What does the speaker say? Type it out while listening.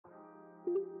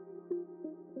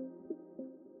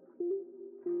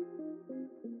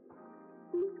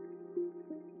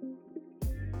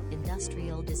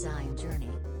Industrial Design Journey.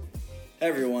 Hey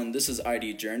everyone, this is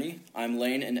ID Journey. I'm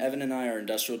Lane, and Evan and I are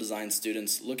industrial design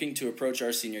students looking to approach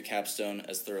our senior capstone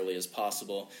as thoroughly as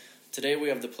possible. Today we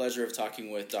have the pleasure of talking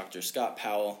with Dr. Scott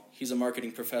Powell. He's a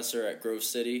marketing professor at Grove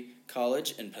City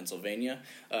College in Pennsylvania.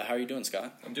 How are you doing,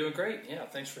 Scott? I'm doing great. Yeah,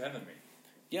 thanks for having me.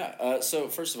 Yeah, so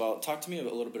first of all, talk to me a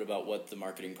little bit about what the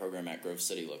marketing program at Grove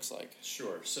City looks like.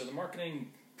 Sure. So the marketing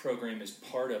program is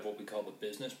part of what we call the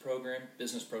business program.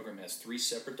 Business program has 3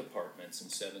 separate departments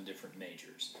and 7 different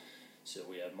majors. So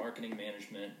we have marketing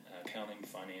management, accounting,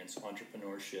 finance,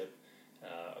 entrepreneurship,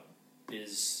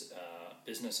 business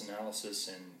analysis,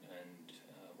 and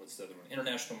what's the other one?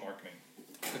 International marketing.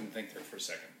 Couldn't think there for a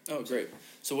second. Oh, great.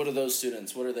 So what are those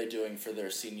students? What are they doing for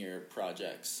their senior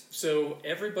projects? So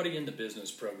everybody in the business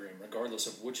program, regardless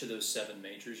of which of those 7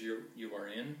 majors you are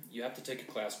in, you have to take a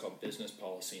class called Business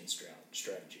Policy and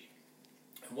Strategy.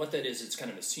 And what that is, it's kind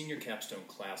of a senior capstone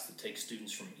class that takes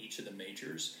students from each of the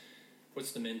majors,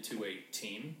 puts them into a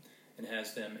team, and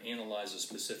has them analyze a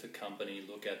specific company,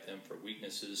 look at them for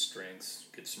weaknesses, strengths,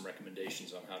 get some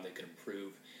recommendations on how they can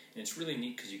improve. And it's really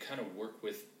neat because you kind of work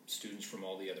with students from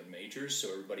all the other majors,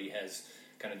 so everybody has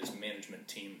kind of this management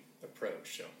team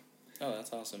approach. Oh,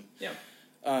 that's awesome. Yeah.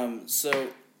 So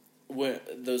when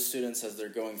those students, as they're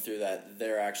going through that,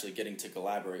 they're actually getting to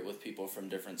collaborate with people from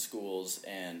different schools,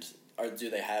 and do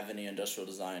they have any industrial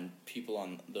design people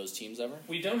on those teams ever?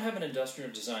 We don't have an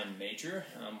industrial design major.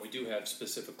 We do have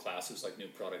specific classes like new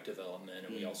product development,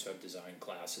 and we also have design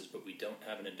classes, but we don't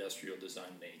have an industrial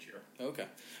design major. Okay.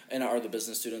 And are the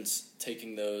business students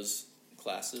taking those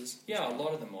classes? Yeah, a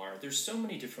lot of them are. There's so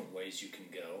many different ways you can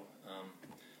go.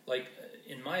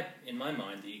 In my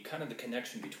mind, the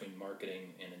connection between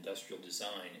marketing and industrial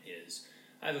design is,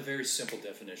 I have a very simple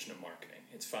definition of marketing.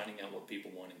 It's finding out what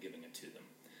people want and giving it to them.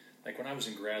 Like when I was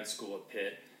in grad school at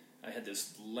Pitt, I had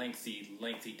this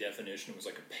lengthy definition. It was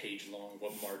like a page long of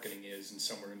what marketing is, and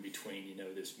somewhere in between,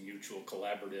 this mutual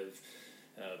collaborative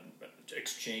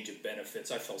exchange of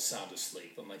benefits. I fell sound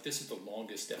asleep. I'm like, this is the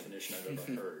longest definition I've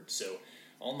ever heard. So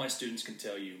all my students can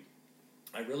tell you,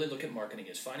 I really look at marketing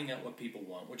as finding out what people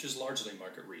want, which is largely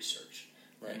market research,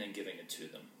 right, and then giving it to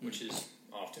them, which is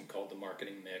often called the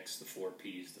marketing mix, the 4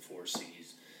 Ps, the 4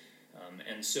 Cs.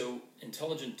 And so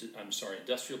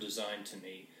industrial design to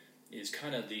me is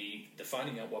kind of the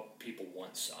finding out what people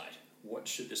want side. What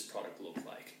should this product look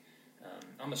like?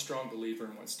 I'm a strong believer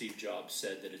in what Steve Jobs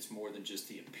said, that it's more than just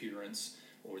the appearance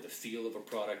or the feel of a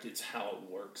product. It's how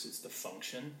it works. It's the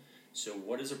function. So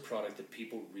what is a product that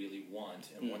people really want?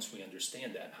 And once we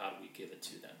understand that, how do we give it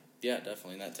to them? Yeah,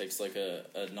 definitely. And that takes like a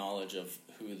knowledge of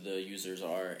who the users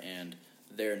are and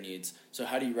their needs. So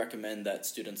how do you recommend that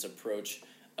students approach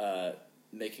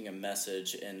making a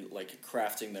message and like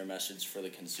crafting their message for the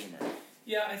consumer?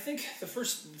 Yeah, I think the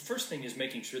first thing is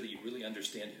making sure that you really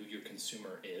understand who your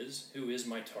consumer is. Who is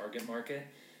my target market?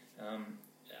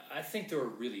 I think there are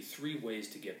really 3 ways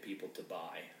to get people to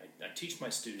buy. I teach my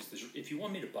students, if you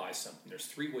want me to buy something, there's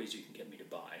 3 ways you can get me to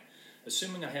buy.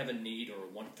 Assuming I have a need or a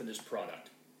want for this product,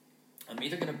 I'm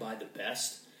either going to buy the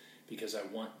best because I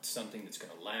want something that's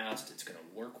going to last, it's going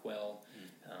to work well.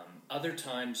 Other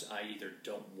times I either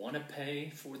don't want to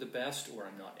pay for the best or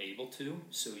I'm not able to.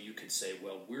 So you could say,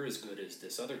 well, we're as good as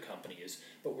this other company is,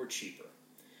 but we're cheaper.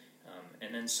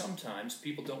 And then sometimes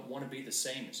people don't want to be the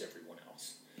same as everyone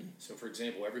else. So for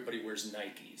example, everybody wears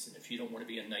Nikes, and if you don't want to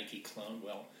be a Nike clone,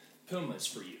 well, Puma's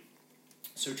for you.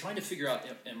 So trying to figure out,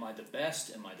 am I the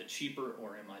best, am I the cheaper,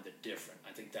 or am I the different?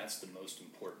 I think that's the most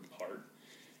important part.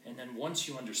 And then once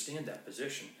you understand that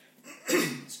position,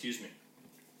 excuse me,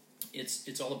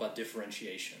 it's all about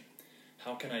differentiation.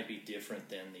 How can I be different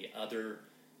than the other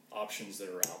options that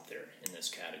are out there in this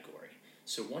category?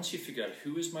 So once you figure out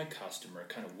who is my customer,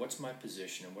 kind of what's my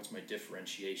position and what's my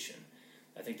differentiation,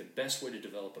 I think the best way to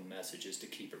develop a message is to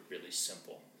keep it really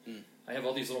simple. I have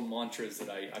all these little mantras that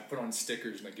I put on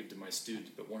stickers and I give to my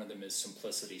students, but one of them is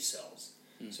simplicity sells.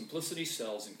 Simplicity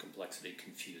sells and complexity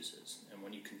confuses. And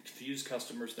when you confuse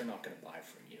customers, they're not going to buy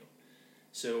from you.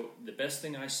 So the best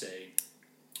thing I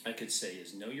could say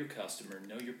is know your customer,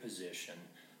 know your position,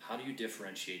 how do you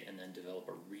differentiate, and then develop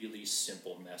a really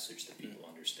simple message that people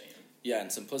understand. Yeah,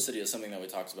 and simplicity is something that we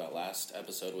talked about last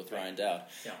episode with Ryan Dowd.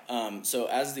 Yeah. So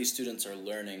as these students are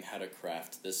learning how to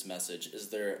craft this message, is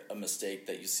there a mistake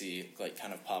that you see like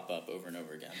kind of pop up over and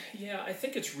over again? Yeah, I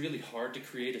think it's really hard to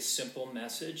create a simple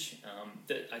message.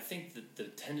 I think that the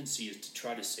tendency is to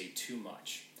try to say too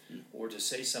much or to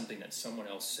say something that someone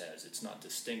else says. It's not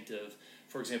distinctive.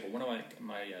 For example, one of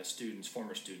my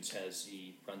former students,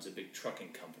 he runs a big trucking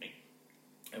company.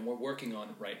 And we're working on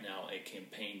right now a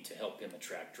campaign to help him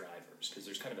attract drivers, because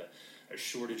there's kind of a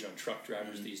shortage on truck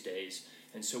drivers these days.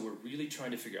 And so we're really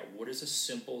trying to figure out what is a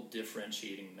simple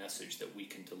differentiating message that we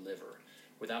can deliver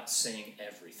without saying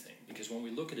everything. Because when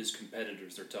we look at his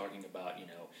competitors, they're talking about,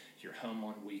 you're home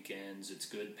on weekends, it's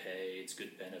good pay, it's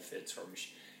good benefits.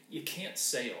 You can't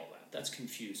say all that. That's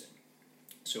confusing.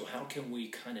 So how can we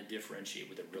kind of differentiate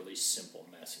with a really simple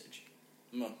message?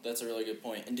 Well, that's a really good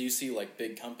point. And do you see like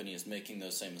big companies making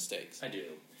those same mistakes? I do.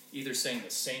 Either saying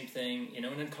the same thing, and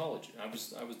in college, I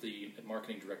was the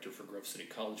marketing director for Grove City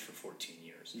College for 14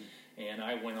 years. And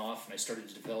I went off and I started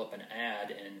to develop an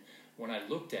ad, and when I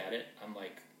looked at it, I'm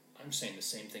like, I'm saying the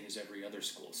same thing as every other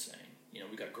school is saying.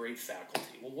 We got great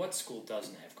faculty. Well, what school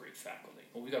doesn't have great faculty?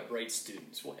 Well, we got bright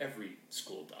students. Well, every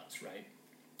school does, right?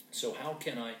 So how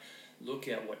can I look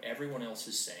at what everyone else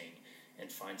is saying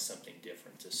and find something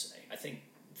different to say? I think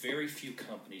very few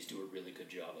companies do a really good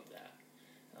job of that,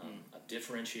 of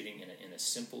differentiating in a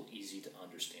simple, easy to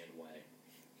understand way.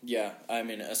 Yeah, I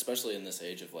mean, especially in this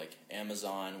age of like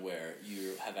Amazon, where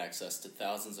you have access to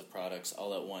thousands of products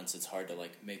all at once, it's hard to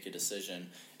like make a decision,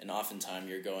 and oftentimes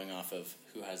you're going off of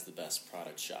who has the best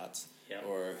product shots. Yeah.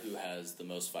 Or who has the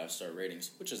most 5-star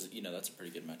ratings, which is, that's a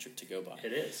pretty good metric to go by.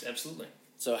 It is, absolutely.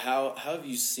 So how have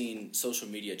you seen social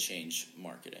media change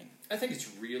marketing? I think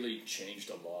it's really changed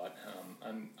a lot.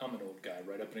 I'm an old guy,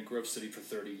 right? I've been in Grove City for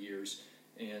 30 years,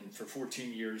 and for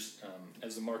 14 years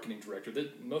as the marketing director.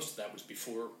 Most of that was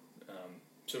before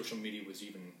social media was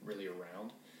even really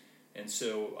around. And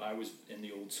so I was in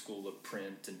the old school of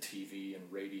print and TV and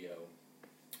radio.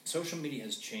 Social media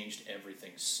has changed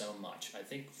everything so much. I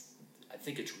think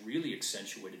it's really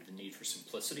accentuated the need for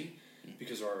simplicity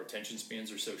because our attention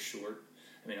spans are so short.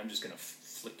 I mean, I'm just going to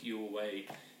flick you away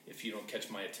if you don't catch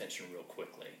my attention real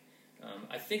quickly.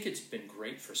 I think it's been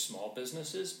great for small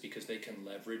businesses because they can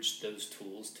leverage those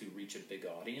tools to reach a big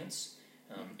audience.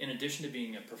 In addition to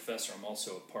being a professor, I'm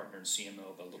also a partner and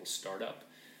CMO of a little startup.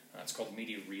 It's called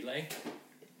Media Relay.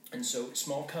 And so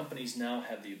small companies now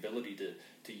have the ability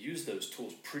to use those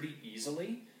tools pretty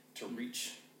easily to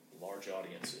reach large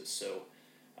audiences. So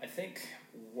I think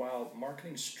while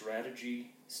marketing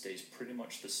strategy stays pretty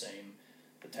much the same,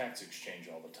 the tactics change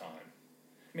all the time.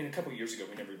 I mean, a couple of years ago,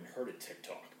 we never even heard of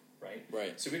TikTok, right?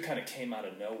 Right. So it kind of came out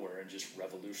of nowhere and just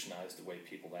revolutionized the way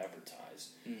people advertise.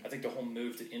 I think the whole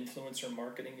move to influencer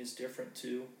marketing is different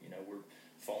too. We're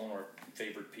following our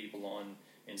favorite people on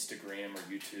Instagram or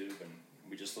YouTube, and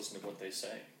we just listen to what they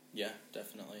say. Yeah,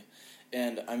 definitely.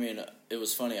 And I mean, it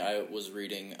was funny. I was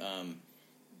reading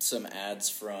some ads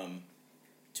from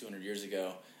 200 years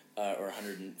ago or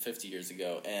 150 years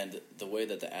ago, and the way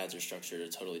that the ads are structured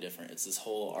is totally different. It's this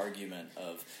whole argument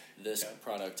of this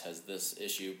product has this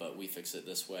issue, but we fix it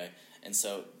this way. And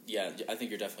so, yeah, I think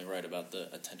you're definitely right about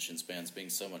the attention spans being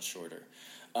so much shorter.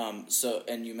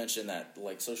 And you mentioned that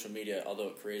like social media, although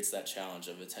it creates that challenge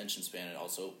of attention span, it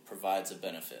also provides a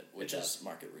benefit, which is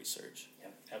market research. Yeah,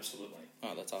 absolutely.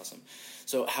 Oh, that's awesome.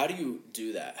 So how do you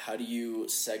do that? How do you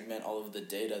segment all of the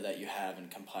data that you have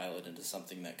and compile it into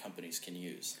something that companies can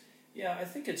use? Yeah, I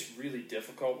think it's really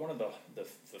difficult. One of the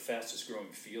fastest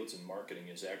growing fields in marketing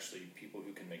is actually people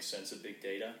who can make sense of big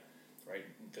data, right?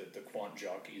 The quant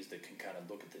jockeys that can kind of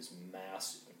look at this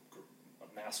mass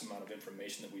amount of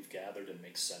information that we've gathered and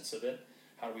make sense of it.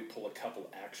 How do we pull a couple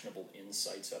actionable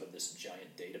insights out of this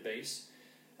giant database?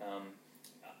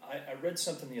 I read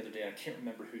something the other day, I can't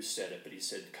remember who said it, but he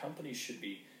said companies should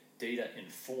be data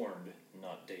informed,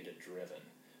 not data driven.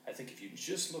 I think if you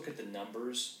just look at the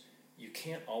numbers, you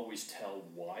can't always tell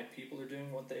why people are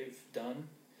doing what they've done.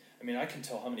 I mean, I can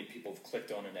tell how many people have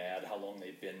clicked on an ad, how long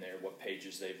they've been there, what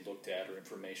pages they've looked at, or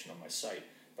information on my site,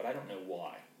 but I don't know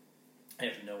why. I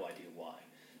have no idea why.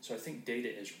 So I think data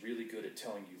is really good at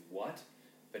telling you what,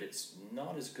 but it's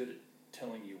not as good at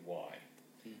telling you why.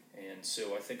 And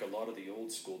so I think a lot of the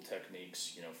old school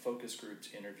techniques, focus groups,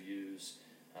 interviews,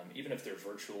 even if they're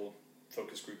virtual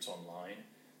focus groups online,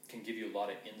 can give you a lot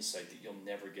of insight that you'll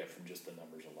never get from just the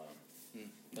numbers alone.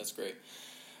 That's great.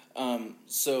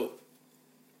 So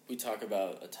we talk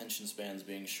about attention spans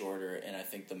being shorter, and I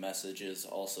think the message is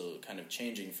also kind of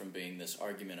changing from being this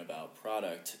argument about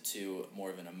product to more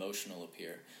of an emotional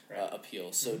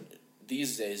appeal. So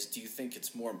these days, do you think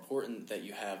it's more important that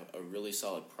you have a really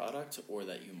solid product or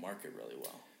that you market really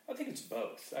well? I think it's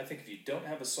both. I think if you don't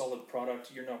have a solid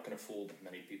product, you're not going to fool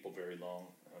many people very long.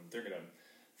 They're going to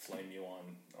flame you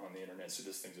on the internet, so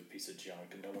this thing's a piece of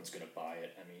junk and no one's going to buy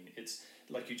it. I mean, it's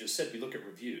like you just said, we look at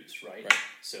reviews, right?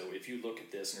 So if you look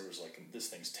at this and it was like, this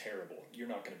thing's terrible, you're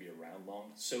not going to be around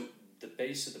long. So the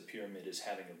base of the pyramid is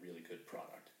having a really good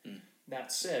product.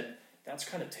 That said, that's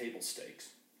kind of table stakes.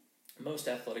 most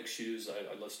athletic shoes,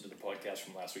 I listened to the podcast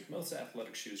from last week, most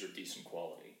athletic shoes are decent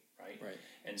quality, right? Right.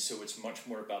 And so it's much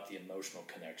more about the emotional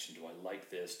connection. Do I like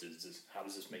this? How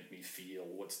does this make me feel?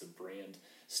 What's the brand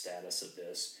status of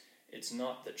this? It's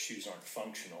not that shoes aren't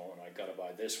functional and I got to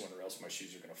buy this one or else my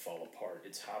shoes are going to fall apart.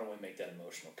 It's how do I make that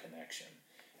emotional connection?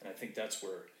 And I think that's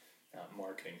where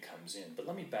marketing comes in. But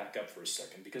let me back up for a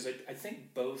second, because I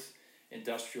think both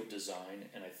industrial design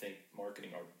and I think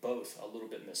marketing are both a little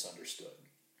bit misunderstood.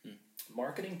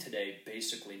 Marketing today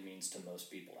basically means to most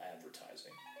people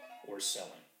advertising or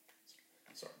selling.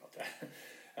 Sorry about that.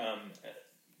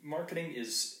 Marketing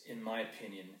is, in my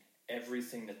opinion,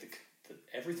 everything that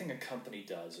everything a company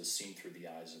does is seen through the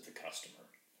eyes of the customer.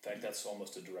 In fact, that's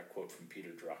almost a direct quote from Peter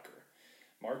Drucker.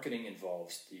 Marketing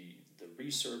involves the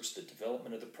research, the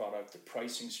development of the product, the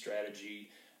pricing strategy,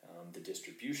 the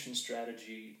distribution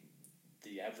strategy,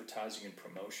 the advertising and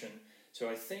promotion. So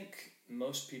I think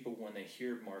most people, when they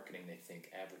hear marketing, they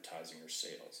think advertising or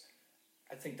sales.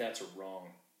 I think that's a wrong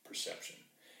perception.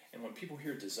 And when people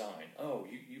hear design, oh,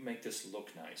 you make this look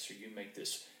nice, or you make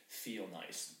this feel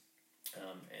nice,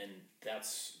 and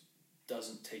that's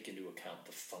doesn't take into account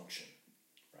the function,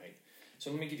 right? So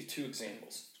let me give you two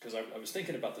examples, because I was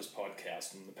thinking about this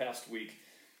podcast, and in the past week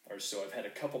or so, I've had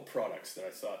a couple products that I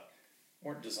thought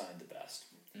weren't designed the best.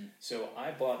 So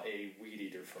I bought a weed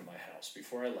eater for my house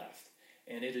before I left,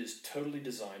 and it is totally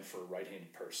designed for a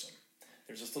right-handed person.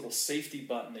 There's this little safety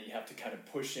button that you have to kind of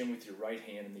push in with your right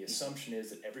hand, and the assumption is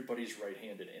that everybody's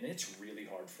right-handed, and it's really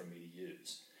hard for me to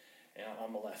use. And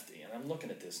I'm a lefty, and I'm looking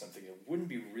at this, and I'm thinking, it wouldn't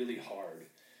be really hard,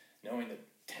 knowing that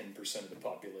 10% of the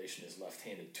population is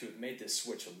left-handed, to have made this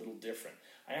switch a little different.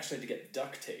 I actually had to get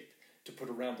duct tape to put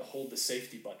around to hold the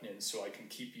safety button in so I can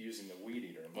keep using the weed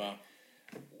eater. Wow.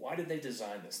 Why did they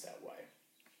design this that way?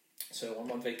 So I'm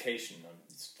on vacation.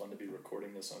 It's fun to be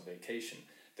recording this on vacation.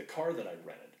 The car that I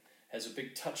rented has a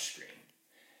big touch screen.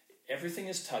 Everything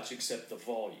is touch except the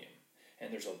volume.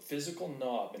 And there's a physical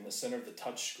knob in the center of the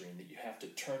touch screen that you have to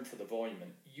turn for the volume.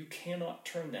 And you cannot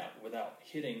turn that without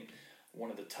hitting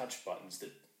one of the touch buttons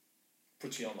that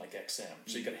puts you on like XM.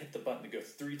 So you got to hit the button to go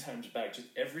 3 times back. Just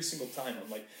every single time, I'm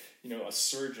like, a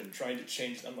surgeon trying to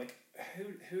change it. I'm like,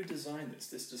 who designed this?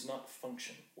 This does not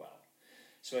function well.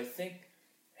 So I think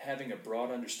having a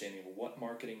broad understanding of what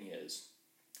marketing is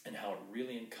and how it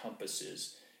really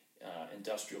encompasses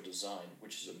industrial design,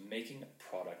 which is making a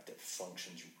product that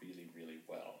functions really, really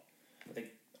well. I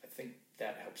think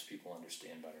that helps people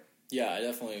understand better. Yeah, I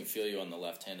definitely feel you on the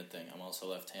left-handed thing. I'm also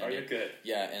left-handed. Are you good?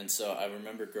 Yeah, and so I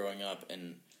remember growing up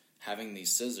and having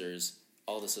these scissors,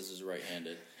 all the scissors are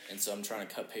right-handed, and so I'm trying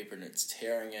to cut paper and it's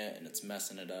tearing it and it's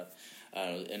messing it up,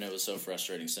 and it was so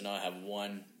frustrating. So now I have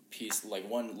one piece, like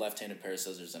one left-handed pair of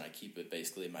scissors, and I keep it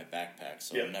basically in my backpack,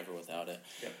 so I'm never without it.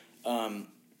 Yep.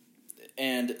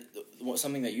 And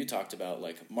something that you talked about,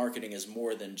 like marketing is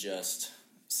more than just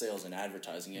sales and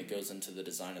advertising. It goes into the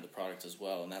design of the product as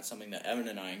well, and that's something that Evan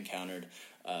and I encountered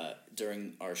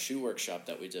during our shoe workshop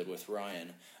that we did with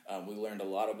Ryan. We learned a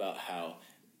lot about how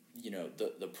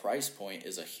the price point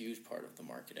is a huge part of the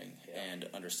marketing and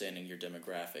understanding your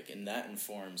demographic, and that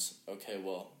informs, okay,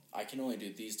 well, I can only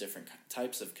do these different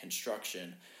types of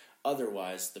construction,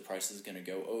 otherwise the price is going to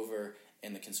go over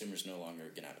and the consumer's no longer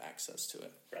going to have access to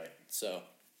it. Right. So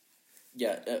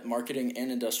marketing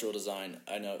and industrial design,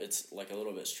 I know it's like a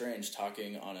little bit strange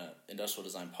talking on an industrial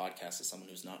design podcast to someone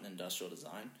who's not in industrial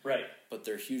design. Right. But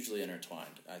they're hugely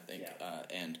intertwined, I think.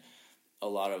 And a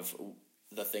lot of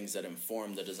the things that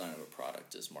inform the design of a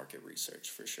product is market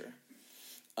research, for sure.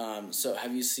 So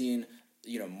have you seen,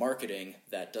 marketing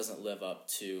that doesn't live up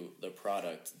to the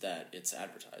product that it's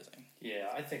advertising? Yeah,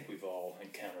 I think we've all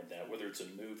encountered that, whether it's a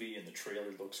movie and the trailer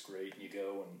looks great and you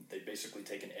go and they've basically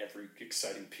taken every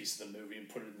exciting piece of the movie and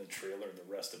put it in the trailer and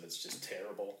the rest of it's just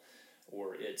terrible,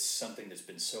 or it's something that's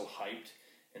been so hyped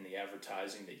in the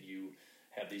advertising that you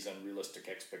have these unrealistic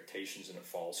expectations and it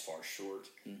falls far short.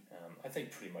 I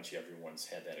think pretty much everyone's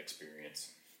had that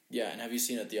experience. Yeah, and have you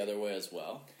seen it the other way as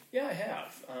well? Yeah, I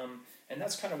have. And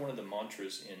that's kind of one of the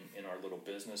mantras in our little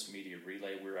business, Media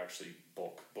Relay. We're actually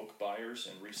bulk book buyers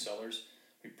and resellers.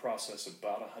 We process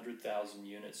about 100,000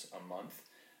 units a month.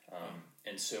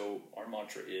 And so our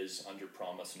mantra is under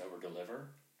promise and over deliver.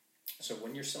 So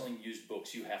when you're selling used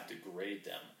books, you have to grade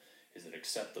them. Is it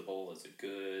acceptable? Is it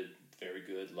good? Very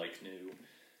good, like new?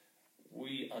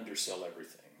 We undersell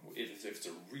everything. If it's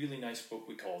a really nice book,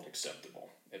 we call it acceptable.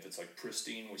 If it's like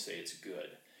pristine, we say it's good.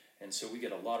 And so we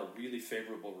get a lot of really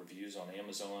favorable reviews on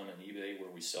Amazon and eBay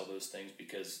where we sell those things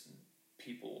because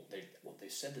people, they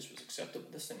said this was acceptable.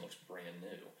 This thing looks brand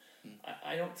new.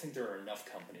 I don't think there are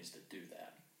enough companies that do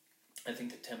that. I think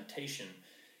the temptation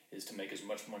is to make as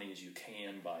much money as you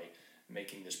can by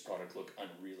making this product look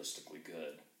unrealistically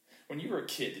good. When you were a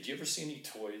kid, did you ever see any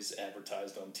toys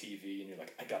advertised on TV and you're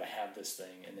like, I gotta have this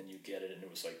thing, and then you get it and it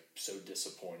was like so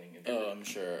disappointing? Oh, I'm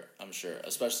sure.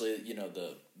 Especially,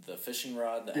 the fishing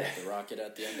rod that had the rocket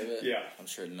at the end of it. Yeah. I'm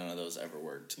sure none of those ever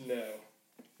worked. No.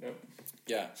 Nope.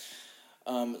 Yeah.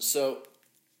 So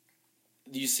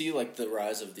you see like the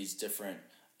rise of these different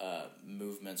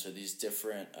movements or these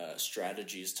different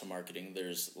strategies to marketing.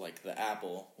 There's like the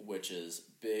Apple, which is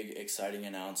big, exciting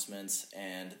announcements,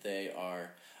 and they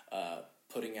are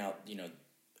putting out,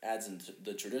 ads in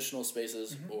the traditional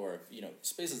spaces, mm-hmm. or,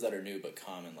 spaces that are new but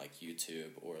common, like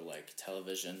YouTube or like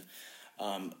television.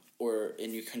 And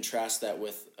you contrast that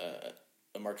with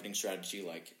a marketing strategy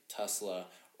like Tesla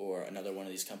or another one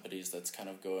of these companies that's kind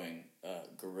of going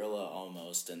guerrilla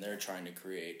almost, and they're trying to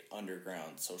create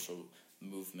underground social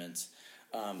movements.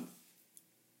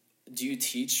 Do you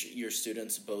teach your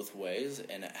students both ways,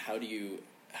 and how do you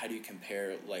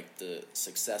compare like the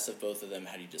success of both of them?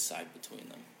 How do you decide between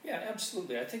them? Yeah,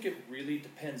 absolutely. I think it really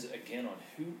depends again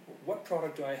on what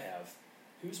product do I have,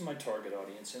 who's my target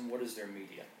audience, and what is their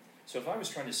media. So if I was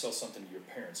trying to sell something to your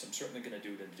parents, I'm certainly going to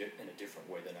do it in a different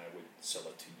way than I would sell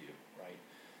it to you, right?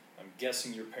 I'm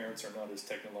guessing your parents are not as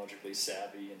technologically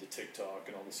savvy into TikTok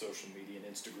and all the social media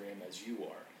and Instagram as you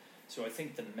are. So I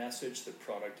think the message, the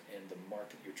product, and the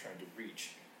market you're trying to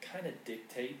reach kind of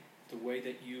dictate the way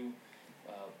that you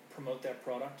promote that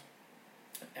product.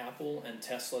 Apple and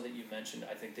Tesla that you mentioned,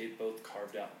 I think they both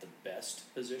carved out the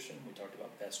best position. We talked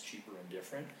about best, cheaper, and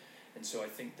different. And so I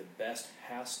think the best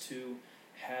has to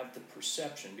have the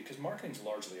perception, because marketing is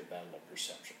largely a battle of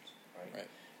perceptions, right?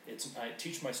 I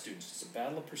teach my students, it's a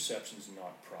battle of perceptions,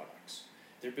 not products.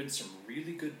 There have been some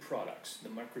really good products. The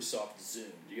Microsoft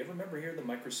Zune. Do you ever remember here the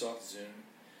Microsoft Zune?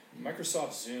 Mm-hmm.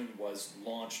 Microsoft Zune was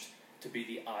launched to be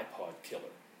the iPod killer.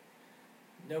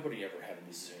 Nobody ever had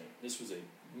a Zune. This was a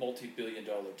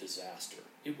multi-billion-dollar disaster.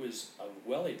 It was a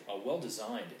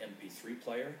well-designed MP3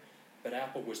 player, but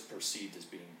Apple was perceived as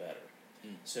being better.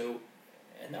 Mm. So,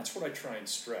 and that's what I try and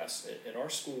stress. At our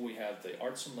school, we have the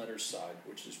arts and letters side,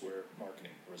 which is where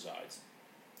marketing resides.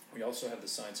 We also have the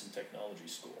science and technology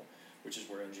school, which is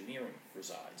where engineering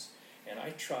resides. And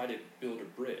I try to build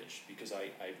a bridge, because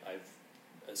I've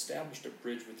established a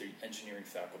bridge with the engineering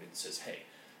faculty that says, hey,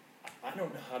 I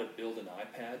don't know how to build an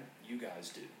iPad, you guys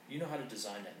do. You know how to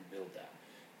design that and build that.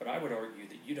 But I would argue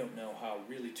that you don't know how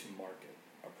really to market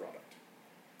a product.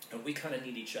 And we kind of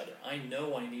need each other. I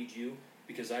know I need you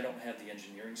because I don't have the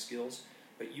engineering skills,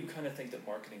 but you kind of think that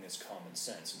marketing is common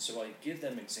sense. And so I give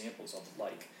them examples of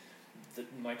like the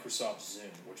Microsoft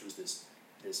Zune, which was this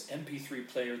MP3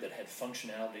 player that had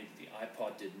functionality that the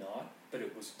iPod did not, but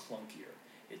it was clunkier.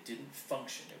 It didn't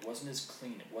function. It wasn't as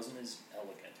clean. It wasn't as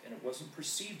elegant, and it wasn't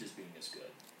perceived as being as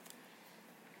good.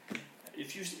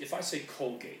 If I say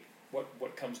Colgate,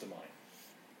 what comes to mind?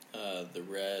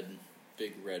 The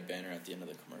big red banner at the end of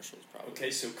the commercials, probably. Okay,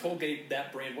 so Colgate,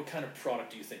 that brand. What kind of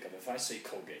product do you think of if I say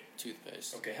Colgate?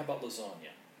 Toothpaste. Okay, how about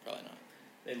lasagna? Probably not.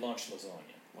 They launched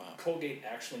lasagna. Wow. Colgate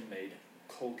actually made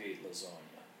Colgate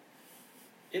lasagna.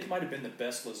 It might have been the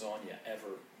best lasagna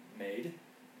ever made,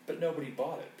 but nobody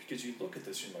bought it, because you look at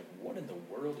this and you're like, what in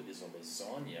the world is a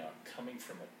lasagna coming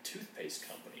from a toothpaste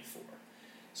company for?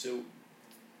 So,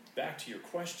 back to your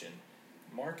question,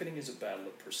 marketing is a battle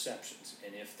of perceptions,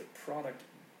 and if the product,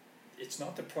 it's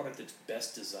not the product that's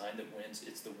best designed that wins,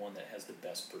 it's the one that has the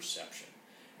best perception.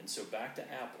 And so back to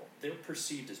Apple, they're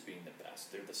perceived as being the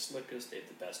best. They're the slickest, they have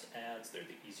the best ads, they're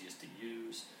the easiest to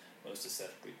use, most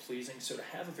aesthetically pleasing. So to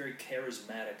have a very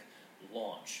charismatic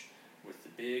launch with the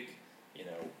big,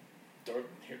 dark,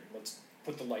 here, let's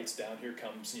put the lights down, here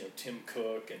comes, Tim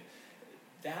Cook, and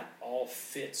that all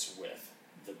fits with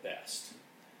the best.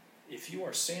 If you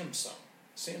are Samsung,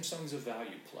 Samsung's a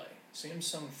value play.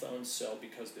 Samsung phones sell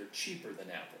because they're cheaper than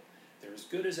Apple. They're as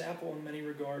good as Apple in many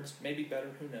regards, maybe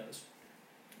better, who knows.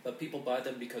 But people buy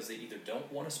them because they either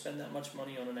don't want to spend that much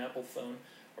money on an Apple phone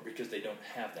or because they don't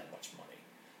have that much money.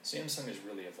 Samsung is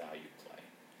really a value play.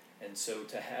 And so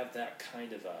to have that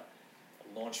kind of a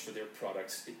launch for their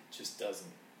products, it just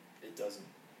doesn't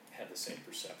have the same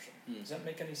perception. Does that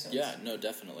make any sense? Yeah, no,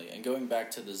 definitely. And going back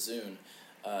to the Zune,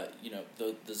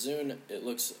 the Zune, it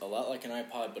looks a lot like an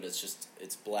iPod, but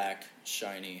it's black,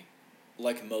 shiny,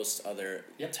 like most other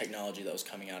technology that was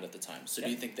coming out at the time. So do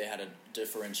you think they had a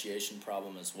differentiation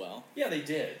problem as well? Yeah, they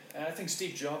did. And I think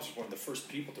Steve Jobs was one of the first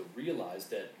people to realize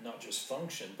that not just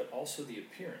function, but also the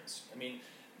appearance. I mean,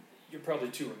 you're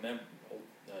probably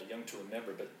young to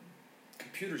remember, but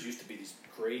computers used to be these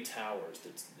gray towers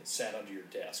that sat under your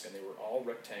desk, and they were all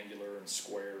rectangular and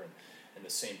square, and the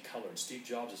same color. And Steve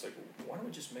Jobs is like, well, why don't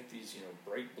we just make these,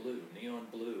 bright blue, neon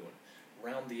blue, and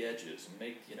round the edges, and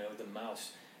make, the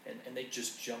mouse, and they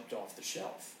just jumped off the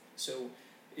shelf. So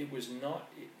it was not,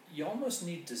 you almost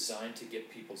need design to get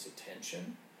people's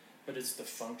attention, but it's the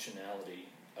functionality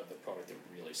of the product that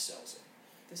really sells it.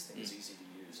 This thing is easy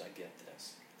to use, I get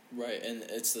this. Right, and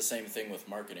it's the same thing with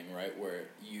marketing, right, where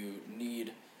you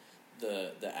need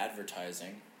the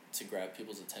advertising to grab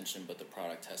people's attention, but the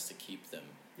product has to keep them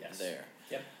there.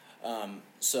 Yep.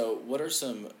 So what are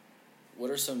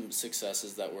some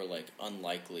successes that were like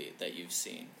unlikely that you've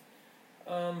seen?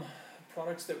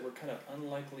 Products that were kind of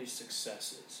unlikely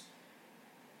successes.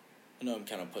 I know I'm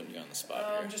kind of putting you on the spot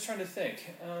here. I'm just trying to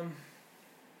think.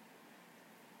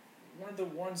 One of the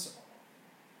ones,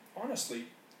 honestly,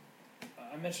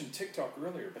 I mentioned TikTok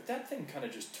earlier, but that thing kind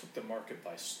of just took the market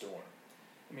by storm.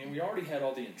 I mean, we already had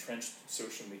all the entrenched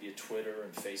social media, Twitter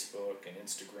and Facebook and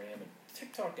Instagram and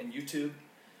TikTok and YouTube.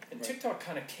 And TikTok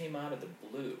kind of came out of the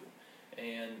blue.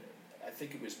 And I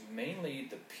think it was mainly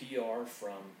the PR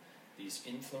from these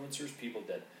influencers, people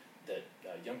that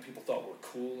young people thought were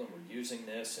cool and were using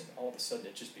this, and all of a sudden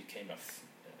it just became a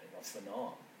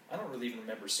phenomenon. I don't really even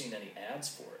remember seeing any ads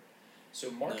for it.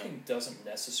 So marketing doesn't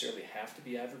necessarily have to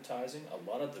be advertising. A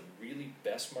lot of the really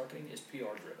best marketing is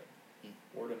PR driven.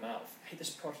 Word of mouth. Hey, this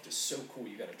product is so cool,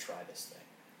 you got to try this thing.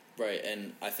 Right,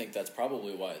 and I think that's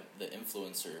probably why the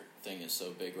influencer thing is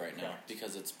so big right now,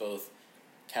 because it's both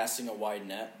casting a wide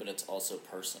net, but it's also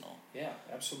personal. Yeah,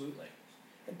 absolutely.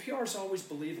 And PR is always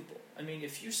believable. I mean,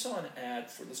 if you saw an ad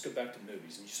for, let's go back to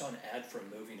movies, and you saw an ad for a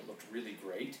movie and it looked really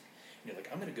great, and you're like,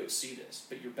 I'm going to go see this,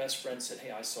 but your best friend said,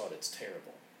 hey, I saw it, it's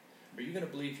terrible. Are you going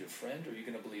to believe your friend, or are you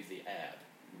going to believe the ad?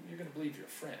 You're going to believe your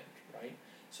friend, right?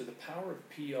 So the power of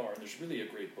PR, and there's really a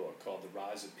great book called The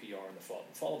Rise of PR and the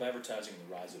Fall of Advertising and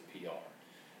the Rise of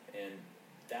PR. And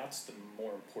that's the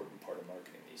more important part of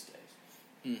marketing these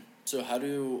days. So how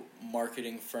do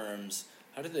marketing firms,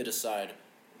 how do they decide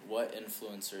what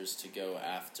influencers to go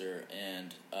after,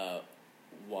 and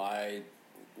why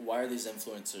are these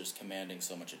influencers commanding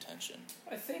so much attention?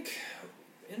 I think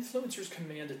influencers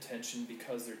command attention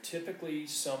because they're typically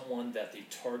someone that the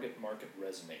target market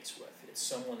resonates with. It's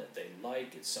someone that they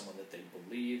like, it's someone that they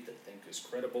believe, that think is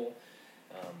credible.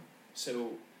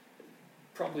 So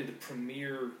probably the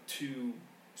premier two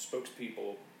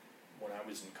spokespeople when I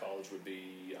was in college would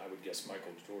be, I would guess,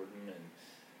 Michael Jordan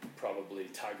and probably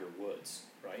Tiger Woods,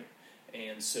 right?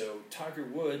 And so Tiger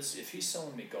Woods, if he's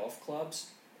selling me golf clubs,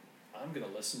 I'm going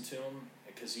to listen to him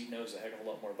because he knows a heck of a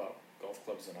lot more about golf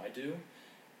clubs than I do.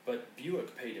 But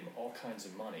Buick paid him all kinds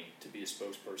of money to be a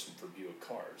spokesperson for Buick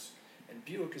cars. And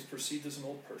Buick is perceived as an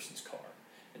old person's car.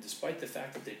 And despite the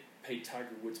fact that they paid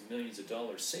Tiger Woods millions of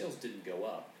dollars, sales didn't go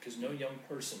up because no young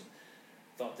person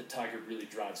thought that Tiger really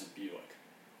drives a Buick.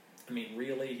 I mean,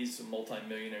 really, he's a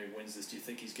multi-millionaire, he wins this. Do you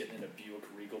think he's getting in a Buick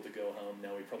Regal to go home?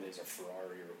 No, he probably has a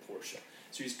Ferrari or a Porsche.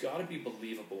 So he's got to be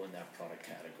believable in that product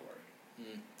category.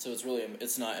 So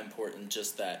it's not important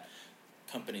just that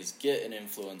companies get an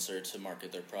influencer to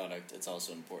market their product. It's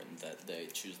also important that they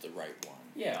choose the right one.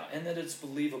 Yeah, and that it's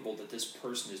believable that this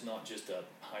person is not just a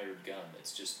hired gun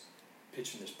that's just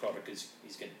pitching this product because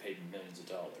he's getting paid millions of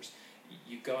dollars.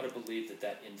 You got to believe that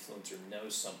that influencer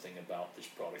knows something about this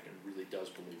product and really does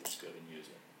believe it's good and use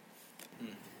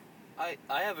it.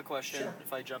 I have a question, Sure.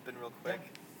 if I jump in real quick.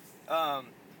 Yeah.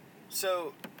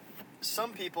 So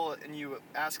some people, and you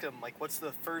ask them, like, what's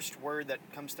the first word that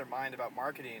comes to their mind about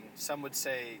marketing? Some would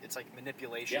say it's like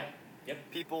manipulation. Yeah.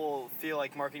 Yep. People feel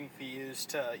like marketing can be used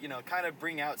to, kind of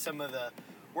bring out some of the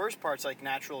worst parts, like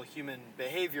natural human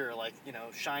behavior, like,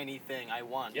 shiny thing I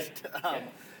want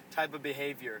type of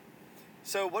behavior.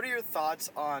 So what are your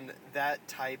thoughts on that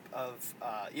type of,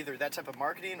 either that type of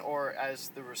marketing or as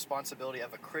the responsibility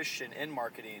of a Christian in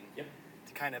marketing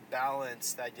to kind of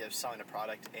balance the idea of selling a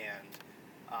product and,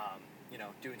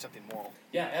 doing something moral?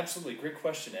 Yeah, absolutely. Great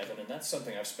question, Evan. And that's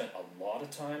something I've spent a lot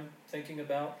of time thinking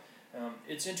about.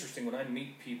 It's interesting when I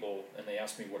meet people and they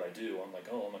ask me what I do. I'm like,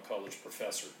 oh, I'm a college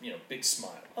professor. Big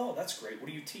smile. Oh, that's great. What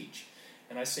do you teach?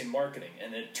 And I say marketing,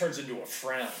 and it turns into a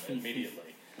frown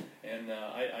immediately. And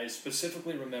I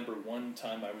specifically remember one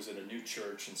time I was at a new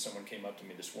church and someone came up to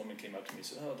me, this woman came up to me and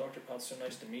said, oh, Dr. Powell, it's so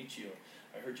nice to meet you.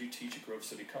 I heard you teach at Grove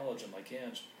City College. I'm like, yeah.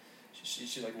 And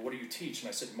she's like, well, what do you teach? And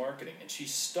I said, marketing. And she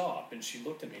stopped and she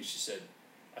looked at me and she said,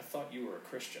 I thought you were a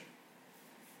Christian.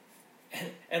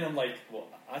 And I'm like, well,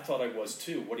 I thought I was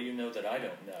too. What do you know that I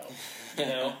don't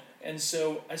know? And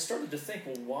so I started to think,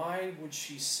 well, why would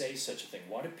she say such a thing?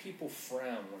 Why do people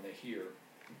frown when they hear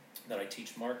that I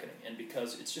teach marketing? And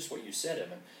because it's just what you said,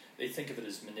 Evan, they think of it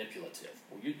as manipulative.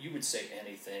 Well, you would say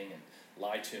anything and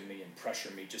lie to me and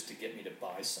pressure me just to get me to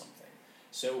buy something.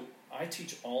 So I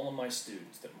teach all of my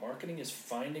students that marketing is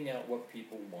finding out what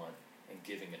people want and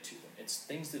giving it to them. It's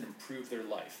things that improve their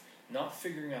life, not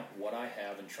figuring out what I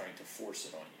have and trying to force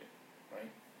it on you,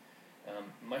 right?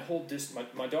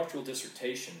 My doctoral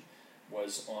dissertation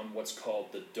was on what's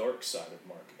called the dark side of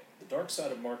marketing. The dark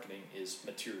side of marketing is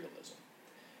materialism.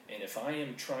 And if I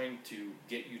am trying to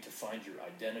get you to find your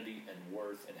identity and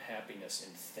worth and happiness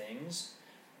in things,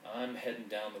 I'm heading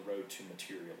down the road to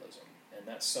materialism. And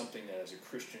that's something that as a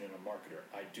Christian and a marketer,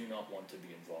 I do not want to be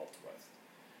involved with.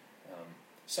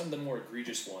 Some of the more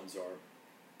egregious ones are,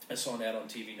 I saw an ad on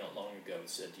TV not long ago that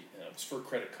said, it was for a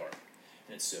credit card.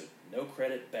 And it said, no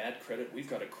credit, bad credit, we've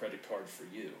got a credit card for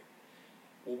you.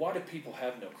 Well, why do people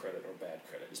have no credit or bad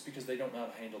credit? It's because they don't know how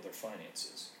to handle their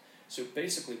finances. So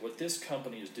basically what this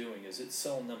company is doing is it's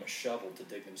selling them a shovel to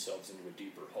dig themselves into a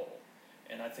deeper hole.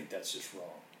 And I think that's just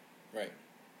wrong. Right.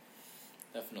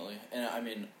 Definitely. And I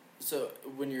mean, so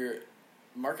when you're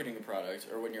marketing a product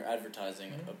or when you're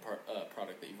advertising a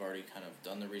product that you've already kind of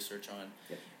done the research on,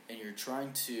 and you're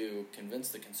trying to convince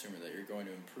the consumer that you're going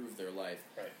to improve their life,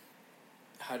 right,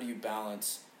 how do you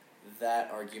balance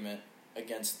that argument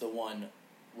against the one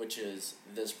which is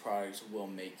this product will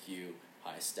make you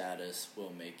high status,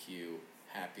 will make you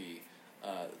happy,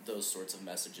 those sorts of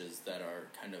messages that are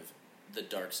kind of the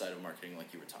dark side of marketing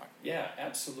like you were talking about? Yeah,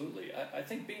 absolutely. I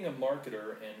think being a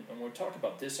marketer, and when we talk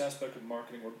about this aspect of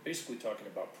marketing, we're basically talking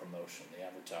about promotion, the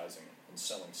advertising and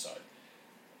selling side.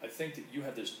 I think that you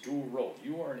have this dual role.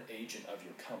 You are an agent of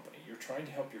your company. You're trying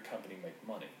to help your company make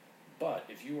money. But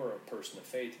if you are a person of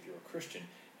faith, if you're a Christian,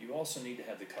 you also need to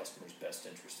have the customer's best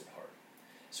interest at heart.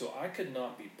 So I could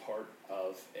not be part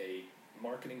of a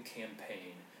marketing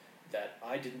campaign that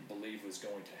I didn't believe was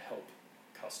going to help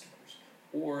customers,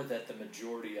 or that the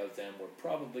majority of them were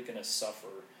probably going to suffer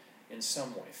in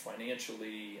some way,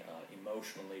 financially,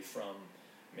 emotionally, from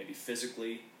maybe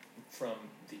physically, from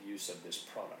the use of this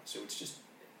product. So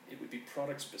it would be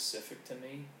product specific to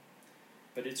me,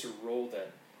 but it's a role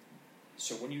that,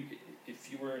 so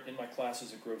if you were in my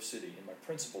classes at Grove City, in my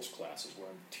principles classes where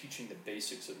I'm teaching the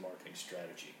basics of marketing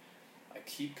strategy, I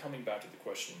keep coming back to the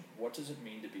question, what does it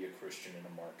mean to be a Christian and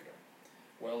a marketer?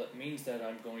 Well, it means that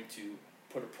I'm going to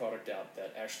put a product out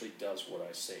that actually does what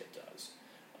I say it does.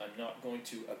 I'm not going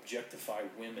to objectify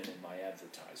women in my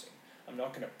advertising. I'm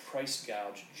not going to price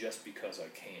gouge just because I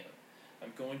can.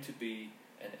 I'm going to be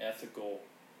an ethical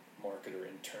marketer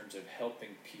in terms of helping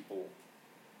people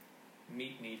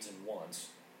meet needs and wants,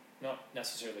 not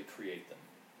necessarily create them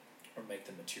or make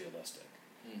them materialistic.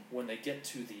 When they get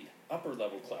to the upper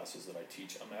level classes that I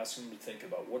teach, I'm asking them to think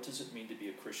about, what does it mean to be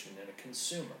a Christian and a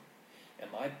consumer? Am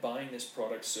I buying this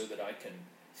product so that I can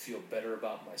feel better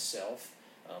about myself,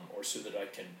 or so that I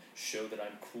can show that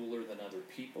I'm cooler than other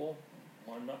people?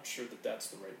 Well, I'm not sure that that's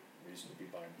the right reason to be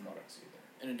buying products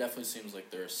either. And it definitely seems like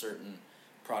there are certain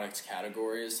product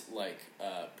categories like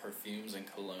perfumes and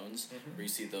colognes where you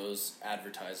see those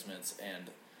advertisements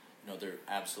and they're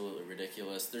absolutely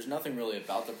ridiculous. There's nothing really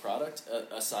about the product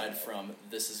aside from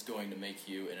this is going to make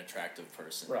you an attractive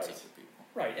person to other people.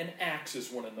 Right, and Axe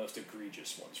is one of the most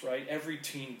egregious ones, right? Every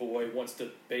teen boy wants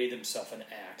to bathe himself in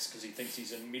Axe because he thinks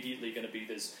he's immediately going to be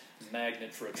this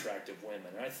magnet for attractive women.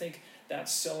 And I think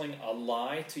that's selling a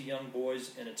lie to young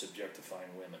boys, and it's objectifying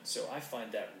women. So I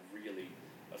find that really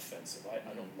offensive.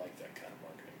 I don't like that kind of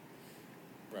marketing.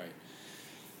 Right.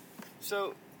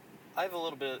 So I have a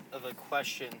little bit of a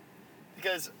question,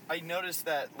 because I noticed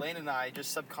that Lane and I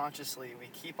just subconsciously, we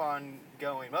keep on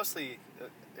going, mostly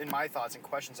in my thoughts and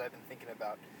questions I've been thinking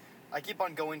about, I keep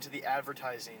on going to the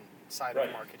advertising side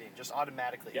of marketing, just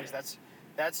automatically, because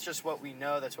that's just what we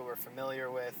know, that's what we're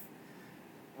familiar with.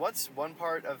 What's one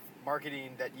part of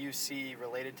marketing that you see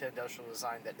related to industrial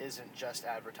design that isn't just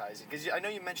advertising? Because I know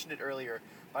you mentioned it earlier,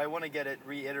 but I want to get it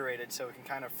reiterated so we can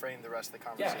kind of frame the rest of the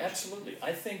conversation. Yeah, absolutely.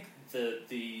 I think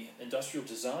the industrial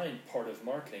design part of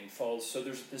marketing falls, so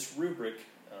there's this rubric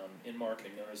in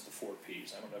marketing known as the 4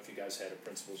 Ps. I don't know if you guys had a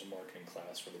Principles of Marketing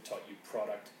class where they taught you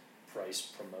product, price,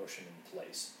 promotion, and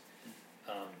place.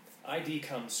 ID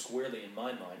comes squarely in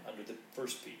my mind under the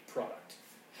first P, product.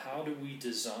 How do we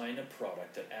design a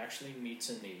product that actually meets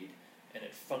a need and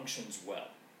it functions well?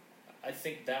 I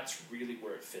think that's really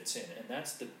where it fits in, and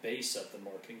that's the base of the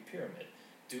marketing pyramid.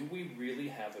 Do we really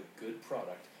have a good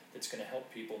product that's going to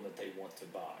help people and that they want to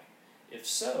buy? If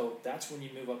so, that's when you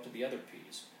move up to the other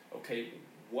Ps. Okay,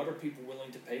 what are people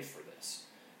willing to pay for this?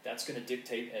 That's going to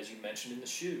dictate, as you mentioned in the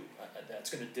shoe, that's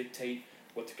going to dictate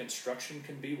what the construction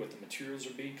can be, what the materials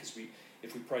will be, because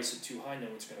if we price it too high, no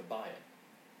one's going to buy it.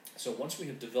 So once we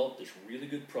have developed this really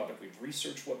good product, we've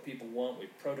researched what people want, we've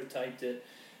prototyped it,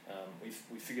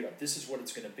 We figured out this is what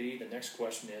it's going to be. The next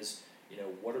question is,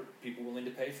 what are people willing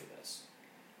to pay for this?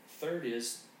 Third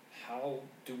is, how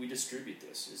do we distribute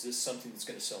this? Is this something that's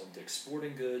going to sell in Dick's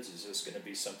Sporting Goods? Is this going to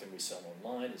be something we sell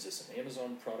online? Is this an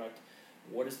Amazon product?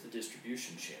 What is the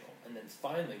distribution channel? And then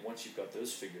finally, once you've got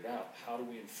those figured out, how do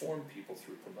we inform people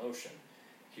through promotion?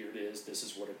 Here it is, this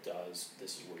is what it does,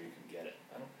 this is where you can get it.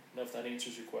 I don't know if that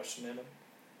answers your question, Emma.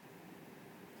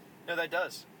 No, that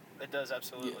does. It does,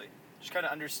 absolutely. Just kind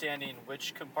of understanding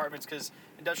which compartments, because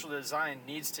industrial design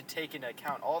needs to take into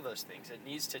account all those things. It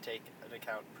needs to take into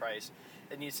account price.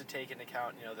 It needs to take into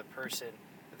account, the person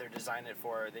that they're designing it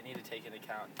for. They need to take into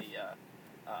account the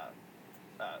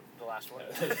last one.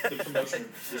 The promotion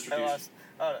distribution.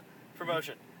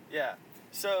 Promotion, yeah.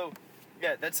 So,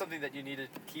 yeah, that's something that you need to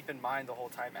keep in mind the whole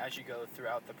time as you go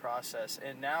throughout the process.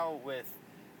 And now with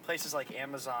places like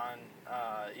Amazon,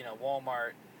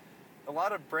 Walmart, a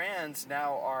lot of brands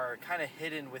now are kind of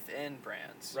hidden within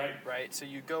brands. Right? So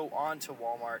you go on to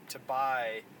Walmart to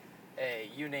buy a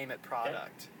you name it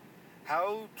product.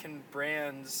 How can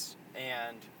brands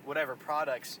and whatever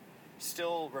products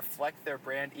still reflect their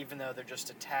brand even though they're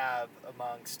just a tab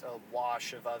amongst a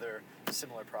wash of other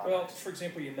similar products? Well, for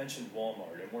example, you mentioned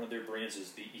Walmart, and one of their brands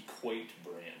is the Equate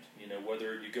brand.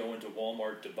 Whether you go into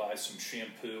Walmart to buy some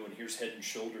shampoo and here's Head &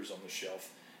 Shoulders on the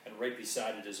shelf, and right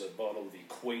beside it is a bottle of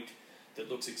Equate that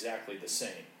looks exactly the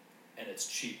same, and it's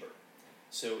cheaper.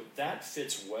 So that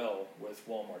fits well with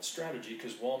Walmart's strategy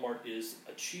because Walmart is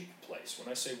a cheap place. When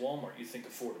I say Walmart, you think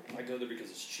affordable. I go there because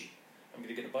it's cheap. I'm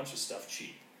going to get a bunch of stuff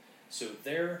cheap. So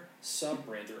their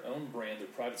sub-brand, their own brand, their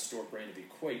private store brand of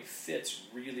Equate fits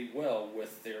really well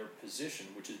with their position,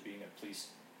 which is being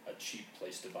a cheap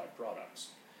place to buy products.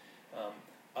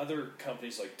 Other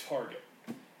companies like Target.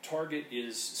 Target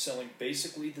is selling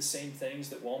basically the same things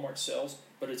that Walmart sells,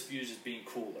 but it's viewed as being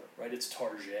cooler, right? It's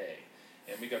Target.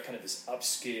 And we got kind of this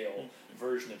upscale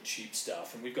version of cheap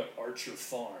stuff. And we've got Archer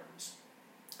Farms,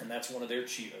 and that's one of their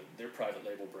private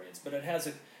label brands. But it has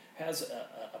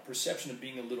a perception of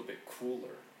being a little bit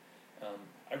cooler.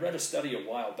 I read a study a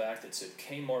while back that said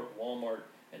Kmart, Walmart,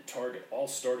 and Target all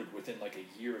started within like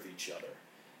a year of each other.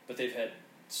 But they've had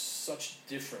such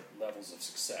different levels of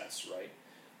success, right?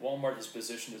 Walmart has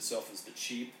positioned itself as the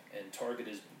cheap, and Target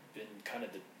has been kind of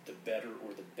the better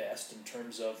or the best in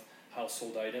terms of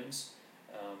household items.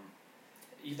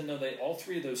 Even though all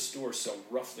three of those stores sell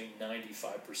roughly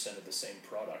 95% of the same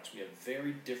products, we have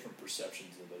very different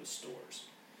perceptions of those stores.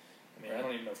 I mean, I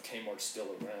don't even know if Kmart's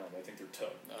still around. I think they're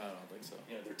I don't think so.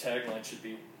 Their tagline should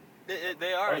be...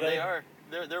 They are.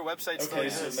 Their website still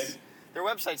exists. So maybe, their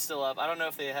website's still up. I don't know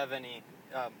if they have any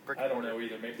brick and mortar. I don't know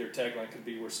either. Maybe their tagline could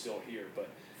be "We're still here." But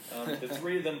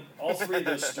all three of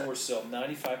those stores sell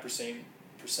 95%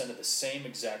 of the same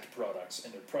exact products,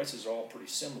 and their prices are all pretty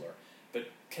similar. But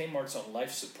Kmart's on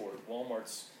life support,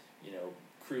 Walmart's,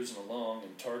 cruising along,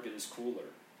 and Target is cooler.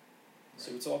 Right.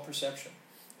 So it's all perception.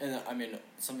 And I mean,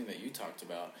 something that you talked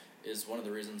about is one of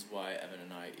the reasons why Evan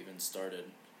and I even started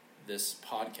this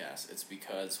podcast. It's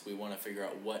because we want to figure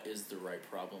out what is the right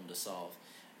problem to solve.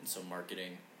 And so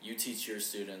marketing, you teach your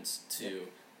students to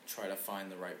try to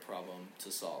find the right problem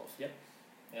to solve. Yep,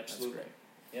 absolutely. That's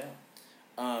great.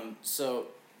 Yeah. So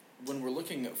when we're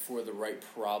looking for the right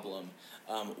problem,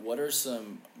 what are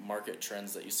some market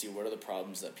trends that you see? What are the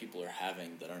problems that people are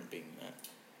having that aren't being met?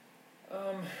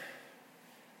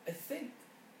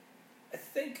 I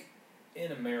think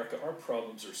in America our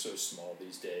problems are so small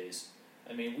these days.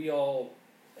 I mean, we all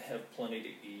have plenty to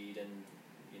eat, and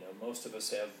most of us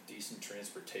have decent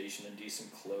transportation and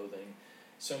decent clothing.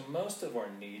 So most of our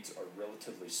needs are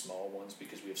relatively small ones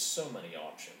because we have so many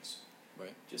options.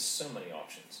 Right. Just so many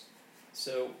options.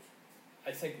 So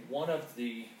I think one of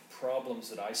the problems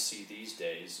that I see these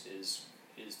days is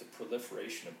the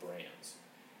proliferation of brands.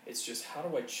 It's just, how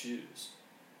do I choose?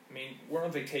 I mean, we're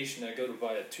on vacation and I go to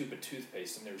buy a tube of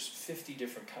toothpaste and there's 50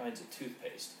 different kinds of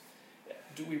toothpaste.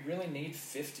 Do we really need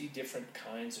 50 different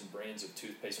kinds and brands of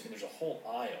toothpaste? I mean, there's a whole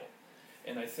aisle.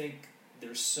 And I think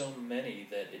there's so many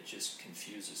that it just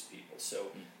confuses people.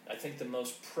 So I think the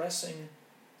most pressing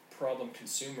problem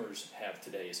consumers have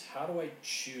today is, how do I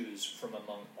choose from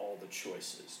among all the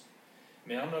choices? I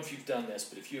mean, I don't know if you've done this,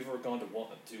 but if you've ever gone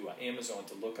to Amazon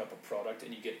to look up a product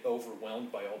and you get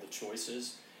overwhelmed by all the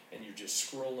choices and you're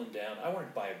just scrolling down. I want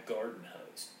to buy a garden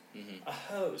hose. Mm-hmm. A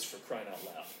hose, for crying out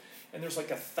loud. And there's like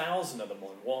 1,000 of them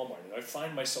on Walmart. And I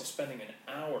find myself spending an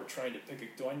hour trying to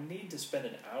pick do I need to spend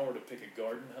an hour to pick a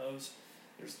garden hose?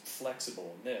 There's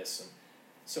flexible in this. And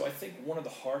so I think one of the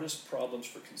hardest problems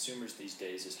for consumers these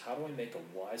days is, how do I make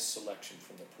a wise selection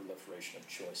from the proliferation of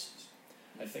choices?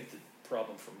 Mm-hmm. I think the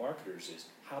problem for marketers is,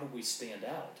 how do we stand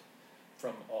out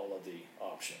from all of the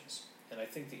options? And I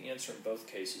think the answer in both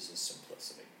cases is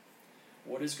simplicity.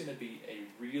 What is going to be a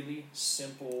really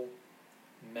simple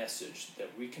message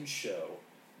that we can show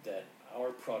that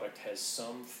our product has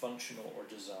some functional or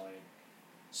design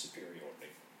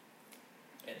superiority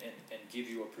and give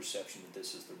you a perception that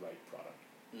this is the right product?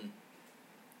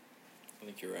 I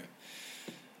think you're right.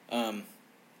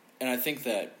 And I think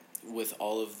that with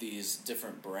all of these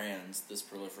different brands, this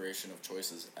proliferation of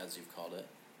choices, as you've called it,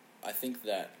 I think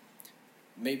that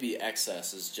maybe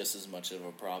excess is just as much of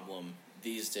a problem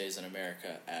these days in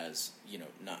America as,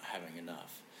 not having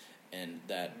enough. And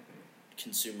that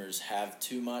consumers have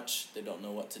too much, they don't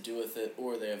know what to do with it,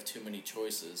 or they have too many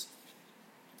choices.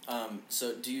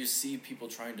 So do you see people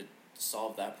trying to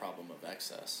solve that problem of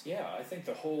excess? Yeah, I think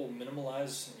the whole the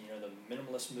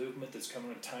minimalist movement that's coming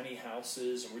in tiny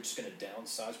houses and we're just going to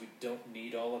downsize, we don't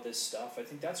need all of this stuff. I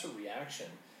think that's a reaction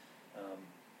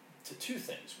to two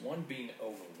things. One, being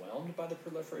overwhelmed by the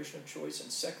proliferation of choice,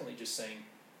 and secondly, just saying,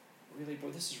 really,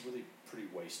 boy, this is really pretty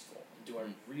wasteful. Do I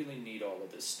really need all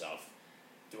of this stuff?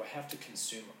 Do I have to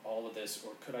consume all of this,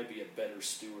 or could I be a better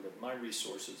steward of my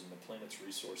resources and the planet's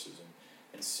resources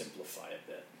and simplify a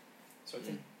bit? So I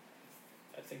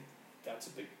think that's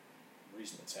a big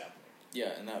reason it's happening.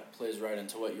 Yeah, and that plays right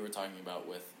into what you were talking about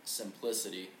with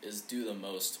simplicity, is do the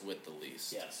most with the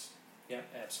least. Yes. Yeah,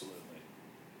 absolutely.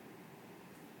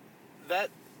 That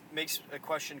makes a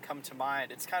question come to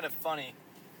mind. It's kind of funny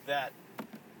that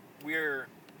we're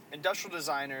industrial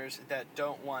designers that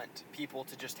don't want people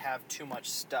to just have too much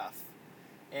stuff.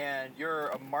 And you're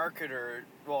a marketer,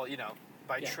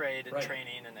 by trade and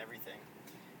training and everything,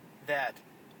 that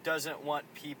doesn't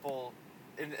want people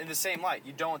in the same light.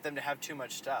 You don't want them to have too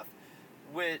much stuff,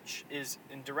 which is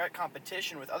in direct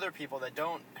competition with other people that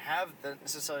don't have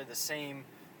necessarily the same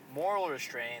moral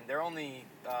restraint. Their only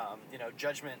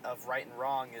judgment of right and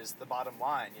wrong is the bottom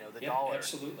line, the dollar.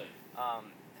 Absolutely.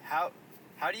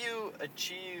 How do you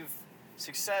achieve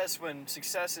success when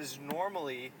success is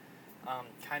normally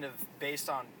kind of based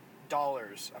on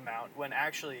dollars amount, when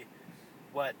actually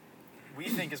what we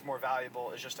think is more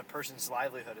valuable is just a person's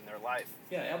livelihood in their life?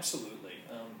 Yeah, absolutely.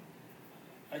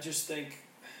 I just think,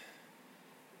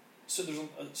 so there's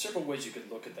several ways you could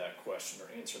look at that question or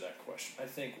answer that question. I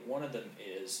think one of them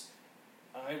is,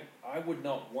 I would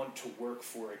not want to work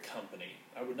for a company.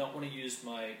 I would not want to use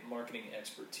my marketing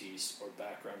expertise or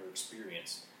background or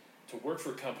experience to work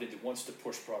for a company that wants to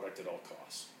push product at all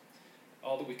costs.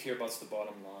 All that we care about is the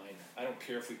bottom line. I don't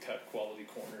care if we cut quality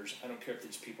corners. I don't care if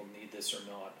these people need this or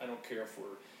not. I don't care if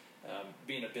we're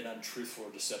being a bit untruthful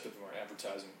or deceptive in our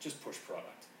advertising. Just push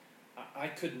product. I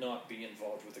could not be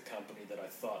involved with a company that I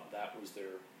thought that was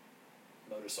their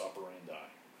modus operandi,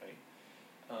 right?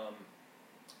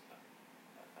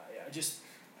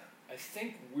 I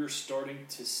think we're starting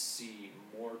to see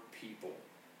more people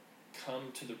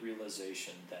come to the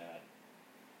realization that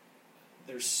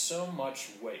there's so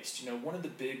much waste. One of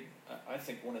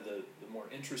the more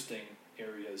interesting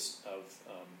areas of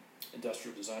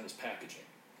industrial design is packaging,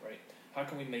 right? How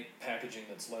can we make packaging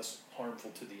that's less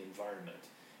harmful to the environment?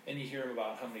 And you hear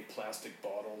about how many plastic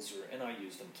bottles and I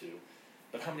use them too,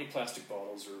 but how many plastic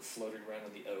bottles are floating around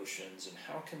in the oceans, and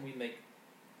how can we make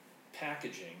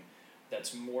packaging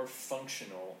that's more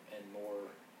functional and more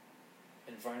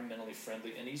environmentally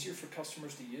friendly and easier for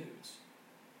customers to use?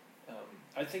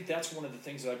 I think that's one of the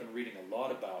things that I've been reading a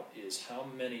lot about, is how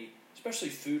many, especially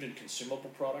food and consumable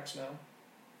products now,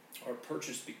 are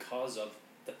purchased because of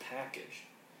the package.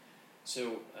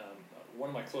 So one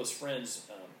of my close friends,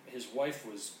 his wife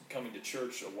was coming to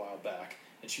church a while back,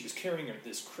 and she was carrying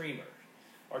this creamer.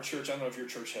 Our church, I don't know if your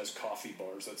church has coffee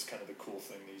bars. That's kind of the cool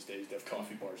thing these days, to have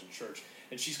coffee bars in church.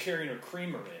 And she's carrying her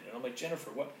creamer in. And I'm like,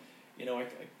 Jennifer, what? I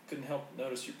couldn't help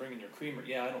notice you bringing your creamer.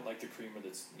 Yeah, I don't like the creamer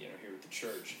that's here at the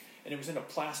church. And it was in a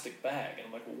plastic bag. And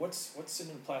I'm like, well, what's in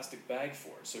a plastic bag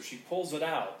for? So she pulls it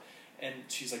out, and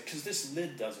she's like, because this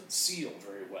lid doesn't seal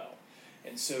very well.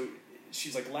 And so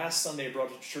she's like, last Sunday I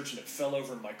brought it to church and it fell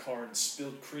over in my car and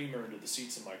spilled creamer into the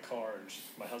seats of my car, and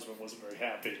my husband wasn't very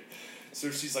happy. So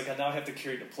she's like, I now have to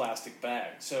carry it in a plastic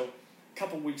bag. So a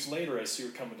couple weeks later, I see her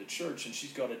coming to church, and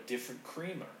she's got a different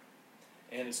creamer,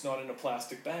 and it's not in a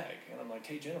plastic bag. And I'm like,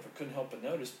 hey, Jennifer, couldn't help but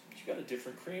notice, you got a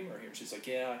different creamer here. And she's like,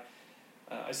 yeah.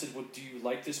 I said, well, do you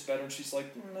like this better? And she's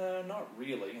like, no, not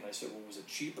really. And I said, well, was it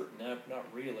cheaper? No, not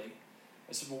really.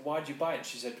 I said, well, why'd you buy it? And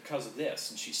she said, because of this.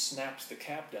 And she snaps the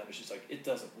cap down, and she's like, it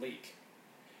doesn't leak.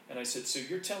 And I said, so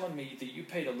you're telling me that you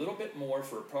paid a little bit more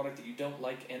for a product that you don't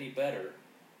like any better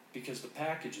because the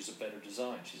package is a better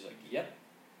design? She's like, yep.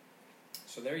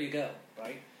 So there you go,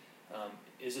 right?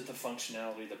 Is it the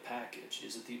functionality of the package?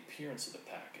 Is it the appearance of the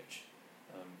package?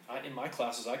 In my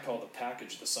classes, I call the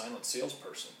package the silent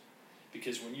salesperson.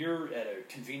 Because when you're at a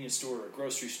convenience store or a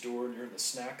grocery store and you're in the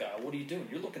snack aisle, what are you doing?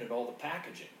 You're looking at all the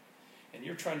packaging. And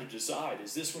you're trying to decide,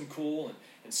 is this one cool?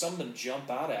 And some of them jump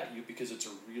out at you because it's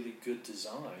a really good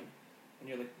design. And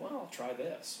you're like, well, I'll try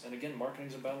this. And again, marketing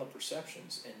is a battle of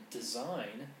perceptions. And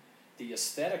design, the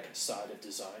aesthetic side of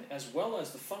design, as well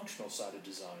as the functional side of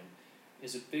design,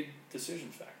 is a big decision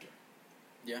factor.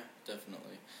 Yeah,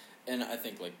 definitely. And I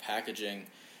think like packaging,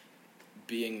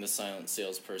 being the silent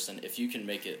salesperson, if you can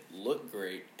make it look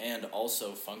great and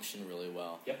also function really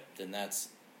well, then that's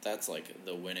like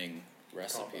the winning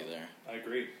recipe there. I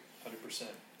agree, 100%.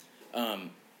 And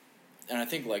I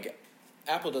think like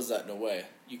Apple does that in a way.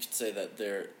 You could say that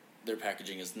their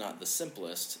packaging is not the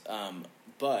simplest,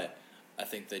 but I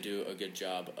think they do a good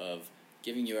job of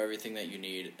giving you everything that you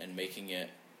need and making it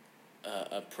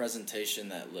a presentation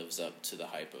that lives up to the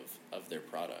hype of their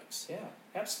products. Yeah,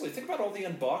 absolutely. Think about all the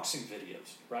unboxing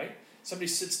videos, right? Somebody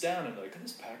sits down and they're like, oh,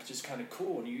 this package is kind of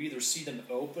cool, and you either see them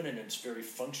open and it's very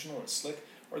functional and slick,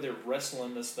 or they're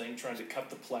wrestling this thing, trying to cut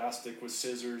the plastic with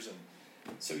scissors. And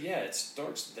so, yeah, it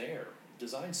starts there.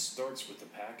 Design starts with the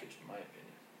package, in my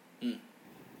opinion.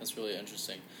 That's really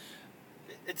interesting.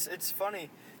 It's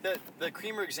funny. The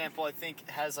creamer example, I think,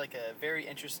 has like a very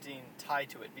interesting tie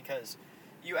to it, because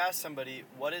you ask somebody,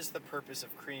 what is the purpose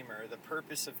of creamer? The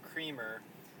purpose of creamer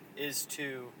is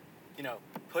to,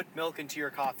 put milk into your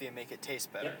coffee and make it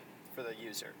taste better for the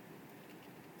user.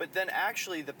 But then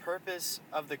actually the purpose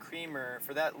of the creamer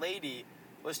for that lady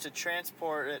was to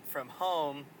transport it from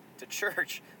home to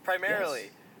church, primarily.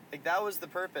 Yes. Like, that was the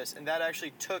purpose, and that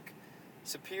actually took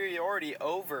superiority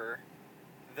over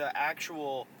the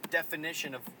actual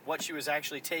definition of what she was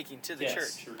actually taking to the church.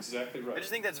 Yes, you're exactly right. I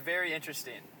just think that's very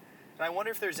interesting. And I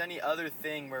wonder if there's any other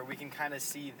thing where we can kind of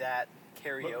see that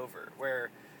carry over,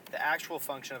 where the actual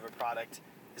function of a product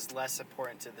is less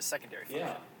important to the secondary function.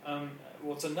 Yeah.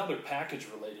 Well, it's another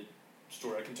package-related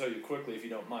story. I can tell you quickly if you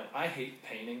don't mind. I hate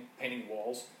painting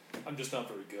walls. I'm just not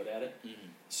very good at it. Mm-hmm.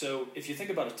 So if you think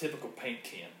about a typical paint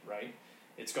can, right?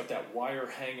 It's got that wire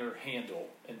hanger handle,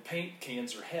 and paint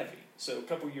cans are heavy. So a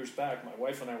couple years back, my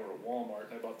wife and I were at Walmart,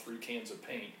 and I bought 3 cans of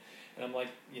paint. And I'm like,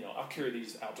 I'll carry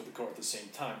these out to the car at the same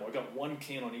time. Well, I got 1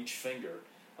 can on each finger.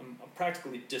 I'm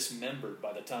practically dismembered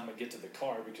by the time I get to the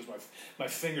car because my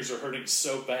fingers are hurting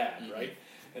so bad, right?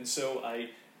 And so I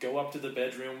go up to the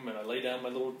bedroom and I lay down my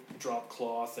little drop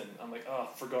cloth, and I'm like,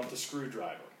 forgot the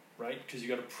screwdriver, right? Because you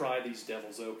got to pry these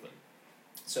devils open.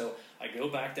 So I go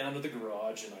back down to the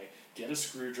garage and I get a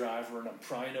screwdriver and I'm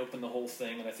prying open the whole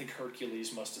thing, and I think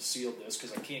Hercules must have sealed this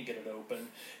because I can't get it open,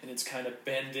 and it's kind of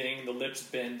bending, the lip's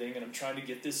bending, and I'm trying to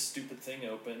get this stupid thing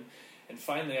open. And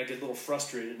finally, I get a little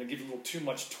frustrated, and I give it a little too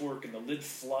much torque, and the lid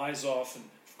flies off, and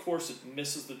of course it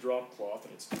misses the drop cloth,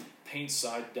 and it's paint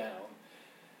side down.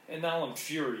 And now I'm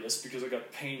furious because I got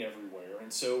paint everywhere,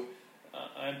 and so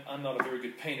I'm not a very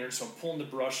good painter, and so I'm pulling the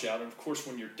brush out, and of course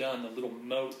when you're done, the little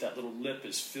moat, that little lip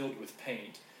is filled with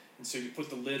paint. And so you put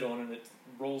the lid on, and it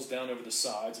rolls down over the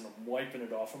sides, and I'm wiping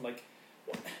it off. I'm like,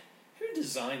 who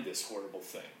designed this horrible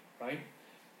thing, right?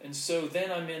 And so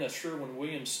then I'm in a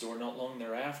Sherwin-Williams store not long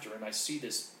thereafter, and I see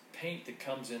this paint that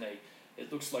comes in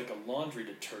it looks like a laundry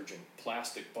detergent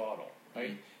plastic bottle,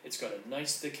 right? It's got a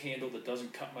nice thick handle that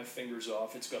doesn't cut my fingers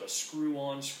off. It's got a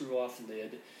screw-on, screw-off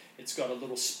lid. It's got a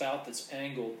little spout that's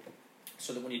angled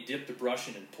so that when you dip the brush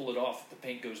in and pull it off, the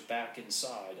paint goes back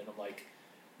inside. And I'm like,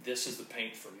 this is the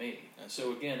paint for me. And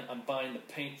so again, I'm buying the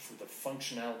paint for the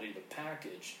functionality of the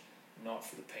package, not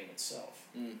for the paint itself.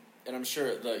 And I'm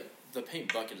sure the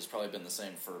paint bucket has probably been the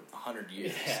same for 100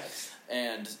 years. It has.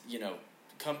 And,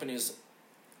 companies,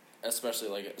 especially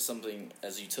like something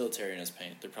as utilitarian as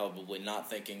paint, they're probably not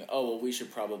thinking, we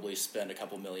should probably spend a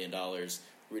couple $1 million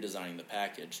redesigning the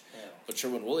package. Yeah. But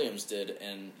Sherwin-Williams did,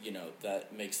 and,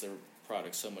 that makes their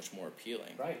product so much more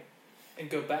appealing. Right. And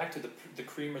go back to the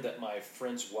creamer that my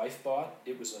friend's wife bought.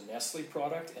 It was a Nestle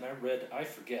product, and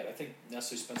I think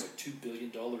Nestle spends like $2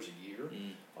 billion a year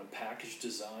on package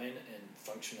design and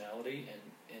functionality,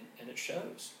 and it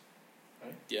shows,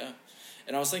 right? Yeah.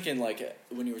 And I was thinking, like,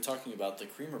 when you were talking about the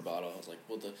creamer bottle, I was like,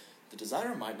 well, the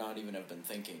designer might not even have been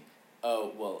thinking,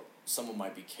 someone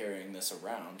might be carrying this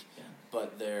around,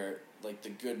 but the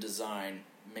good design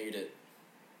made it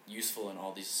useful in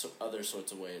all these other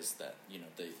sorts of ways that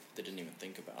they didn't even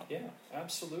think about. Yeah,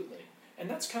 absolutely. And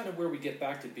that's kind of where we get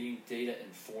back to being data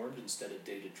informed instead of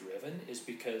data driven, is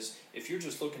because if you're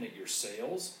just looking at your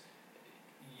sales,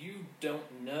 you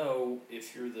don't know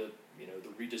if you're the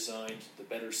redesigned, the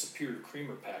better, superior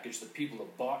creamer package. The people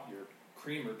that bought your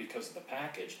creamer because of the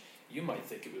package, you might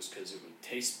think it was because it would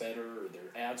taste better or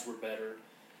their ads were better.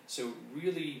 So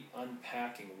really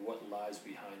unpacking what lies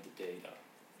behind the data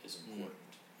is important.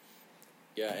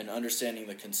 Yeah, and understanding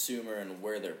the consumer and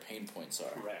where their pain points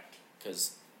are. Correct.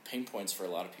 Because pain points for a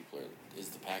lot of people is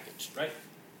the package. Right.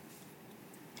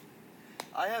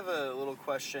 I have a little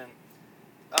question.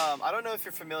 I don't know if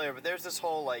you're familiar, but there's this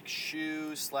whole like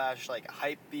shoe / like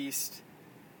hype beast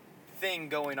thing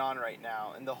going on right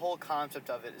now, and the whole concept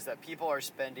of it is that people are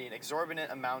spending exorbitant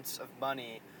amounts of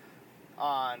money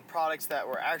on products that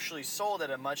were actually sold at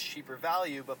a much cheaper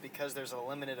value, but because there's a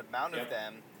limited amount of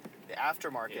them, the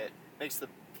aftermarket makes the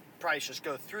price just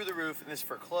go through the roof. And this is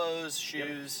for clothes,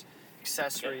 shoes,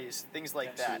 accessories, things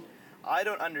like that. I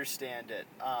don't understand it.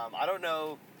 I don't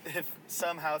know if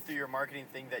somehow through your marketing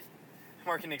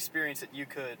experience that you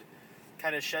could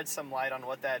kind of shed some light on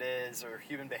what that is, or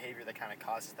human behavior that kind of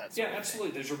causes that sort of absolutely.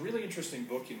 thing. There's a really interesting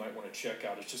book you might want to check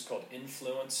out. It's just called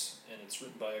Influence, and it's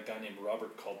written by a guy named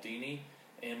Robert Cialdini.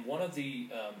 And one of the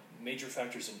major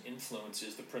factors in influence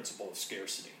is the principle of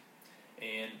scarcity.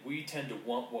 And we tend to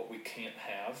want what we can't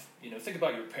have. Think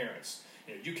about your parents.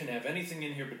 You can have anything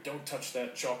in here, but don't touch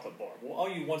that chocolate bar. Well, all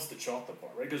you want's the chocolate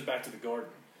bar, right? It goes back to the garden.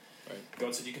 Right.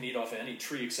 God said you can eat off any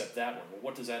tree except that one. Well,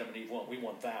 what does Adam and Eve want? We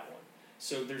want that one.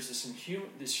 So there's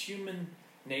this human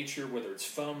nature, whether it's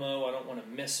FOMO, I don't want to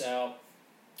miss out,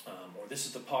 or this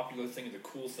is the popular thing or the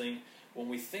cool thing. When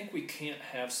we think we can't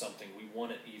have something, we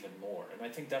want it even more. And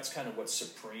I think that's kind of what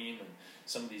Supreme and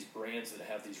some of these brands that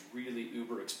have these really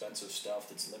uber expensive stuff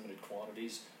that's limited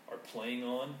quantities are playing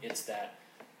on. It's that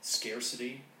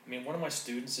scarcity. I mean, one of my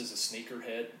students is a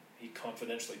sneakerhead. He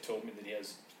confidentially told me that he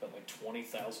has spent like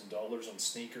 $20,000 on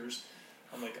sneakers.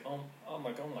 I'm like, oh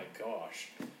my gosh.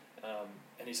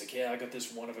 And he's like, yeah, I got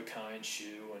this one-of-a-kind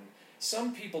shoe. And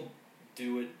some people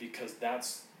do it because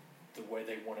that's the way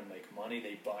they want to make money.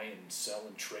 They buy and sell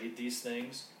and trade these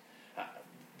things.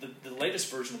 The latest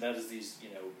version of that is these,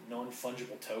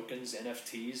 non-fungible tokens,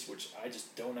 NFTs, which I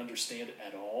just don't understand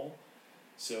at all.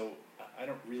 So I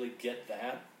don't really get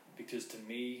that, because to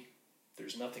me,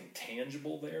 there's nothing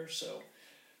tangible there. So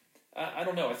I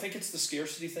don't know. I think it's the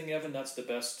scarcity thing, Evan. That's the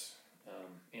best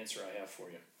answer I have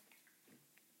for you.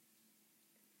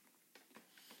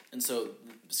 And so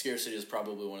scarcity is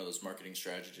probably one of those marketing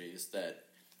strategies that,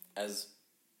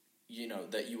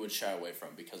 that you would shy away from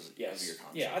because of your conscience.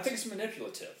 Yeah, I think it's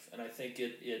manipulative, and I think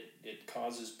it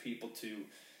causes people to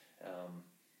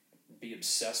be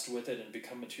obsessed with it and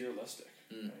become materialistic.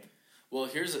 Right? Well,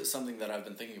 here's something that I've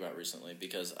been thinking about recently,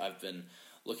 because I've been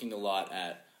looking a lot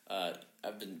at,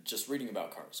 I've been just reading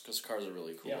about cars, because cars are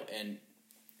really cool. Yeah. And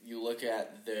you look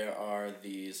at, there are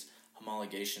these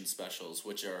homologation specials,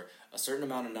 which are a certain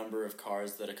number of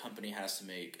cars that a company has to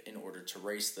make in order to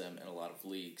race them in a lot of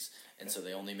leagues. And so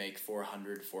they only make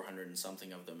 400 and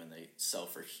something of them, and they sell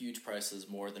for huge prices,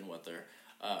 more than what they're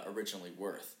originally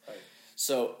worth. Right.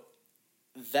 So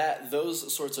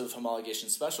those sorts of homologation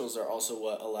specials are also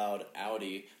what allowed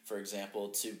Audi, for example,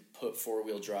 to put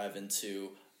four-wheel drive into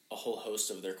a whole host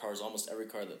of their cars. Almost every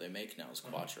car that they make now is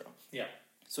Quattro. Yeah.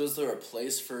 So is there a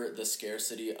place for the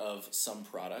scarcity of some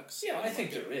products? Yeah, I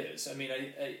think there is. I mean,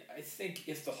 I think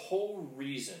if the whole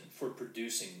reason for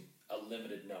producing a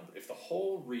limited number, if the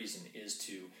whole reason is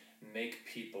to make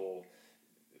people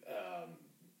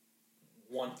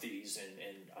want these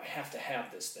and I have to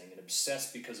have this thing and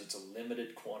obsess because it's a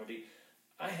limited quantity,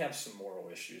 I have some moral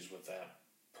issues with that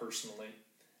personally.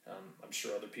 I'm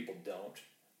sure other people don't,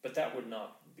 but that would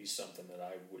not be something that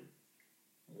I would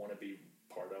want to be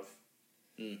part of.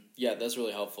 Yeah, that's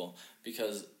really helpful,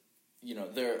 because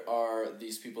there are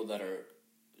these people that are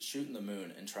shooting the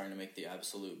moon and trying to make the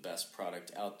absolute best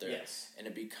product out there. Yes. And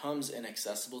it becomes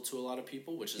inaccessible to a lot of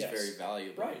people, which is very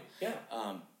valuable. Right, yeah.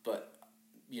 But,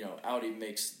 Audi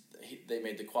they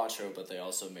made the Quattro, but they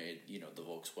also made, the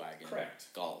Volkswagen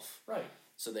Golf. Right.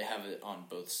 So they have it on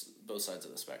both sides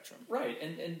of the spectrum. Right,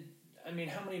 and I mean,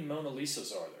 how many Mona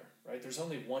Lisas are there? Right, there's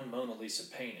only one Mona Lisa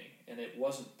painting, and it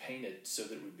wasn't painted so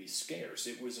that it would be scarce.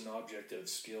 It was an object of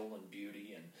skill and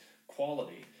beauty and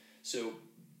quality. So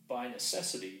by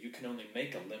necessity, you can only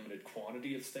make a limited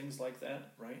quantity of things like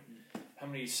that, right? How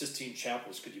many Sistine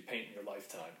Chapels could you paint in your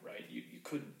lifetime, right? You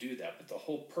couldn't do that, but the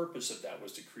whole purpose of that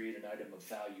was to create an item of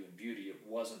value and beauty. It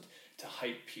wasn't to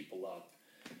hype people up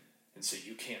and say,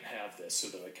 you can't have this so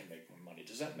that I can make more money.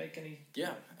 Does that make any?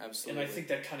 Yeah, absolutely. And I think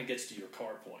that kind of gets to your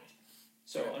car point.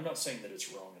 So I'm not saying that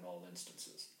it's wrong in all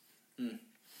instances.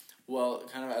 Well,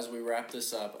 kind of as we wrap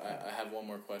this up, I have one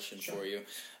more question for you.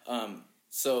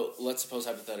 So let's suppose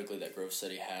hypothetically that Grove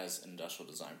City has an industrial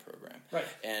design program. Right.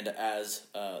 And as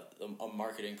a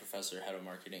marketing professor, head of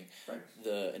marketing,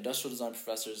 the industrial design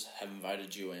professors have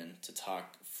invited you in to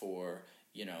talk for,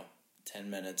 10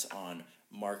 minutes on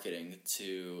marketing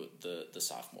to the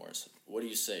sophomores, what do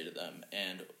you say to them,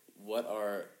 and what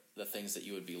are the things that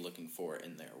you would be looking for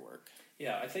in their work?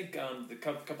 Yeah, I think the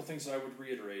couple things that I would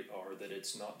reiterate are that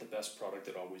it's not the best product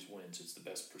that always wins, it's the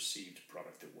best perceived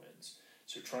product that wins.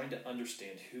 So trying to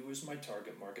understand who is my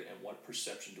target market and what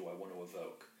perception do I want to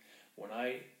evoke. When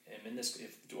I am in this,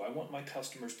 do I want my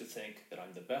customers to think that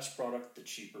I'm the best product, the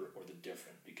cheaper, or the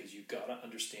different? Because you've got to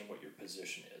understand what your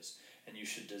position is, and you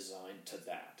should design to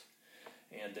that.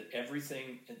 And that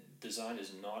everything in design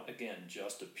is not, again,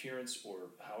 just appearance or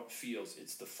how it feels,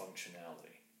 it's the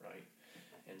functionality, right?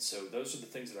 And so those are the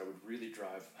things that I would really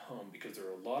drive home, because there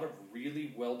are a lot of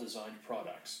really well-designed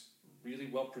products, really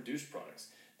well-produced products,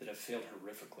 that have failed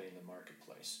horrifically in the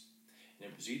marketplace. And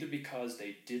it was either because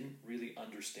they didn't really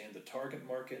understand the target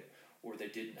market, or they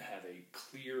didn't have a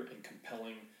clear and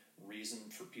compelling reason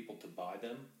for people to buy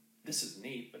them. This is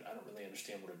neat, but I don't really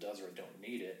understand what it does, or I don't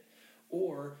need it.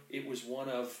 Or it was one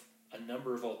of a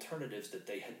number of alternatives that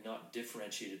they had not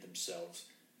differentiated themselves,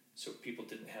 so people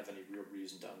didn't have any real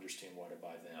reason to understand why to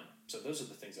buy them. So those are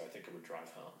the things I think I would drive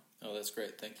home. Oh, that's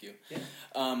great. Thank you.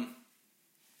 Yeah.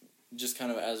 Just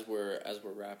kind of as we're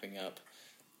wrapping up,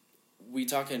 we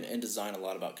talk in design a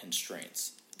lot about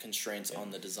constraints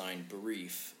on the design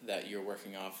brief that you're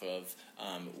working off of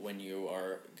when you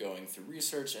are going through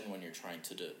research and when you're trying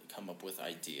to come up with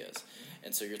ideas. Mm-hmm.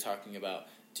 And so you're talking about,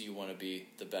 do you want to be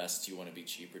the best? Do you want to be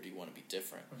cheaper? Do you want to be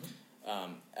different?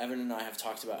 Mm-hmm. Evan and I have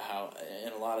talked about how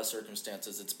in a lot of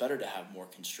circumstances it's better to have more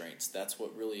constraints. That's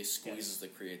what really squeezes the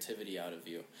creativity out of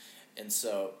you. And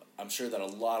so I'm sure that a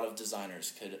lot of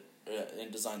designers could,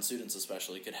 and design students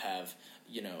especially, could have,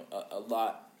 a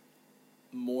lot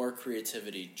more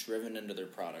creativity driven into their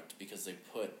product because they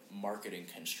put marketing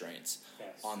constraints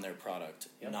on their product,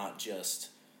 not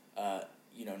just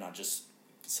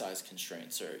size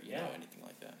constraints or anything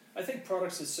like that. I think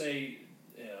products that say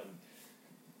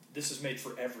this is made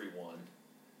for everyone,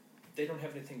 they don't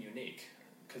have anything unique,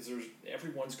 because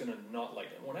everyone's going to not like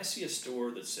it. When I see a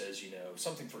store that says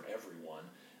something for everyone,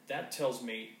 that tells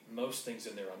me most things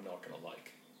in there I'm not going to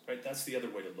like. Right? That's the other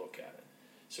way to look at it.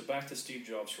 So back to Steve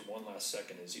Jobs for one last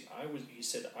second, he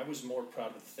said I was more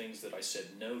proud of the things that I said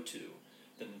no to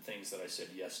than the things that I said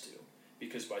yes to.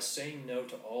 Because by saying no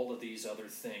to all of these other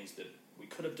things that we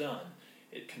could have done,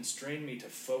 it constrained me to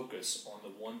focus on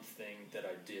the one thing that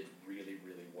I did really,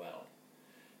 really well.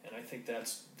 And I think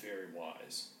that's very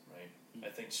wise, right? Mm-hmm. I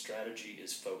think strategy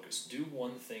is focus. Do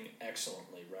one thing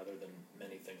excellently rather than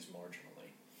many things marginally.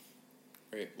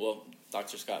 Great. Well,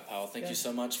 Dr. Scott Powell, thank you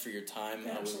so much for your time.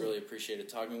 We really appreciated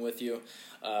talking with you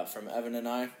from Evan and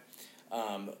I.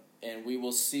 And we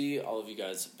will see all of you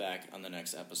guys back on the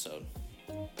next episode.